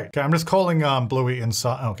working, great. Okay, I'm just calling Bluey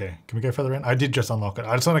inside. Okay, can we go further in? I did just unlock it.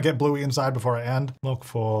 I just want to get Bluey inside before I end. Look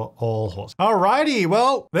for all horse. All righty,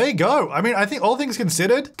 well, there you go. I mean, I think all things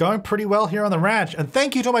considered, going pretty well here here on the ranch. And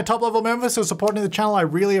thank you to my top level members who are supporting the channel. I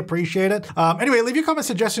really appreciate it. Anyway, leave your comments,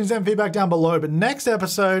 suggestions, and feedback down below. But next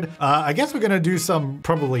episode, I guess we're gonna do some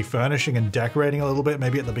probably furnishing and decorating a little bit,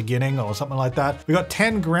 maybe at the beginning or something like that. We got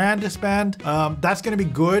 10 grand to spend. That's gonna be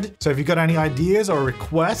good. So if you've got any ideas or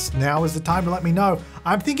requests, now is the time to let me know.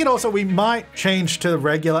 I'm thinking also we might change to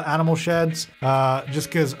regular animal sheds, just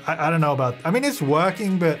because I don't know about, I mean, it's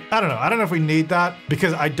working, but I don't know. I don't know if we need that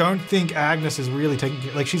because I don't think Agnes is really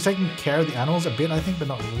she's taking care of the animals a bit, I think, but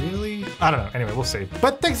not really. I don't know. Anyway, we'll see.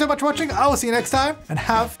 But thanks so much for watching. I will see you next time and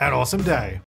have an awesome day.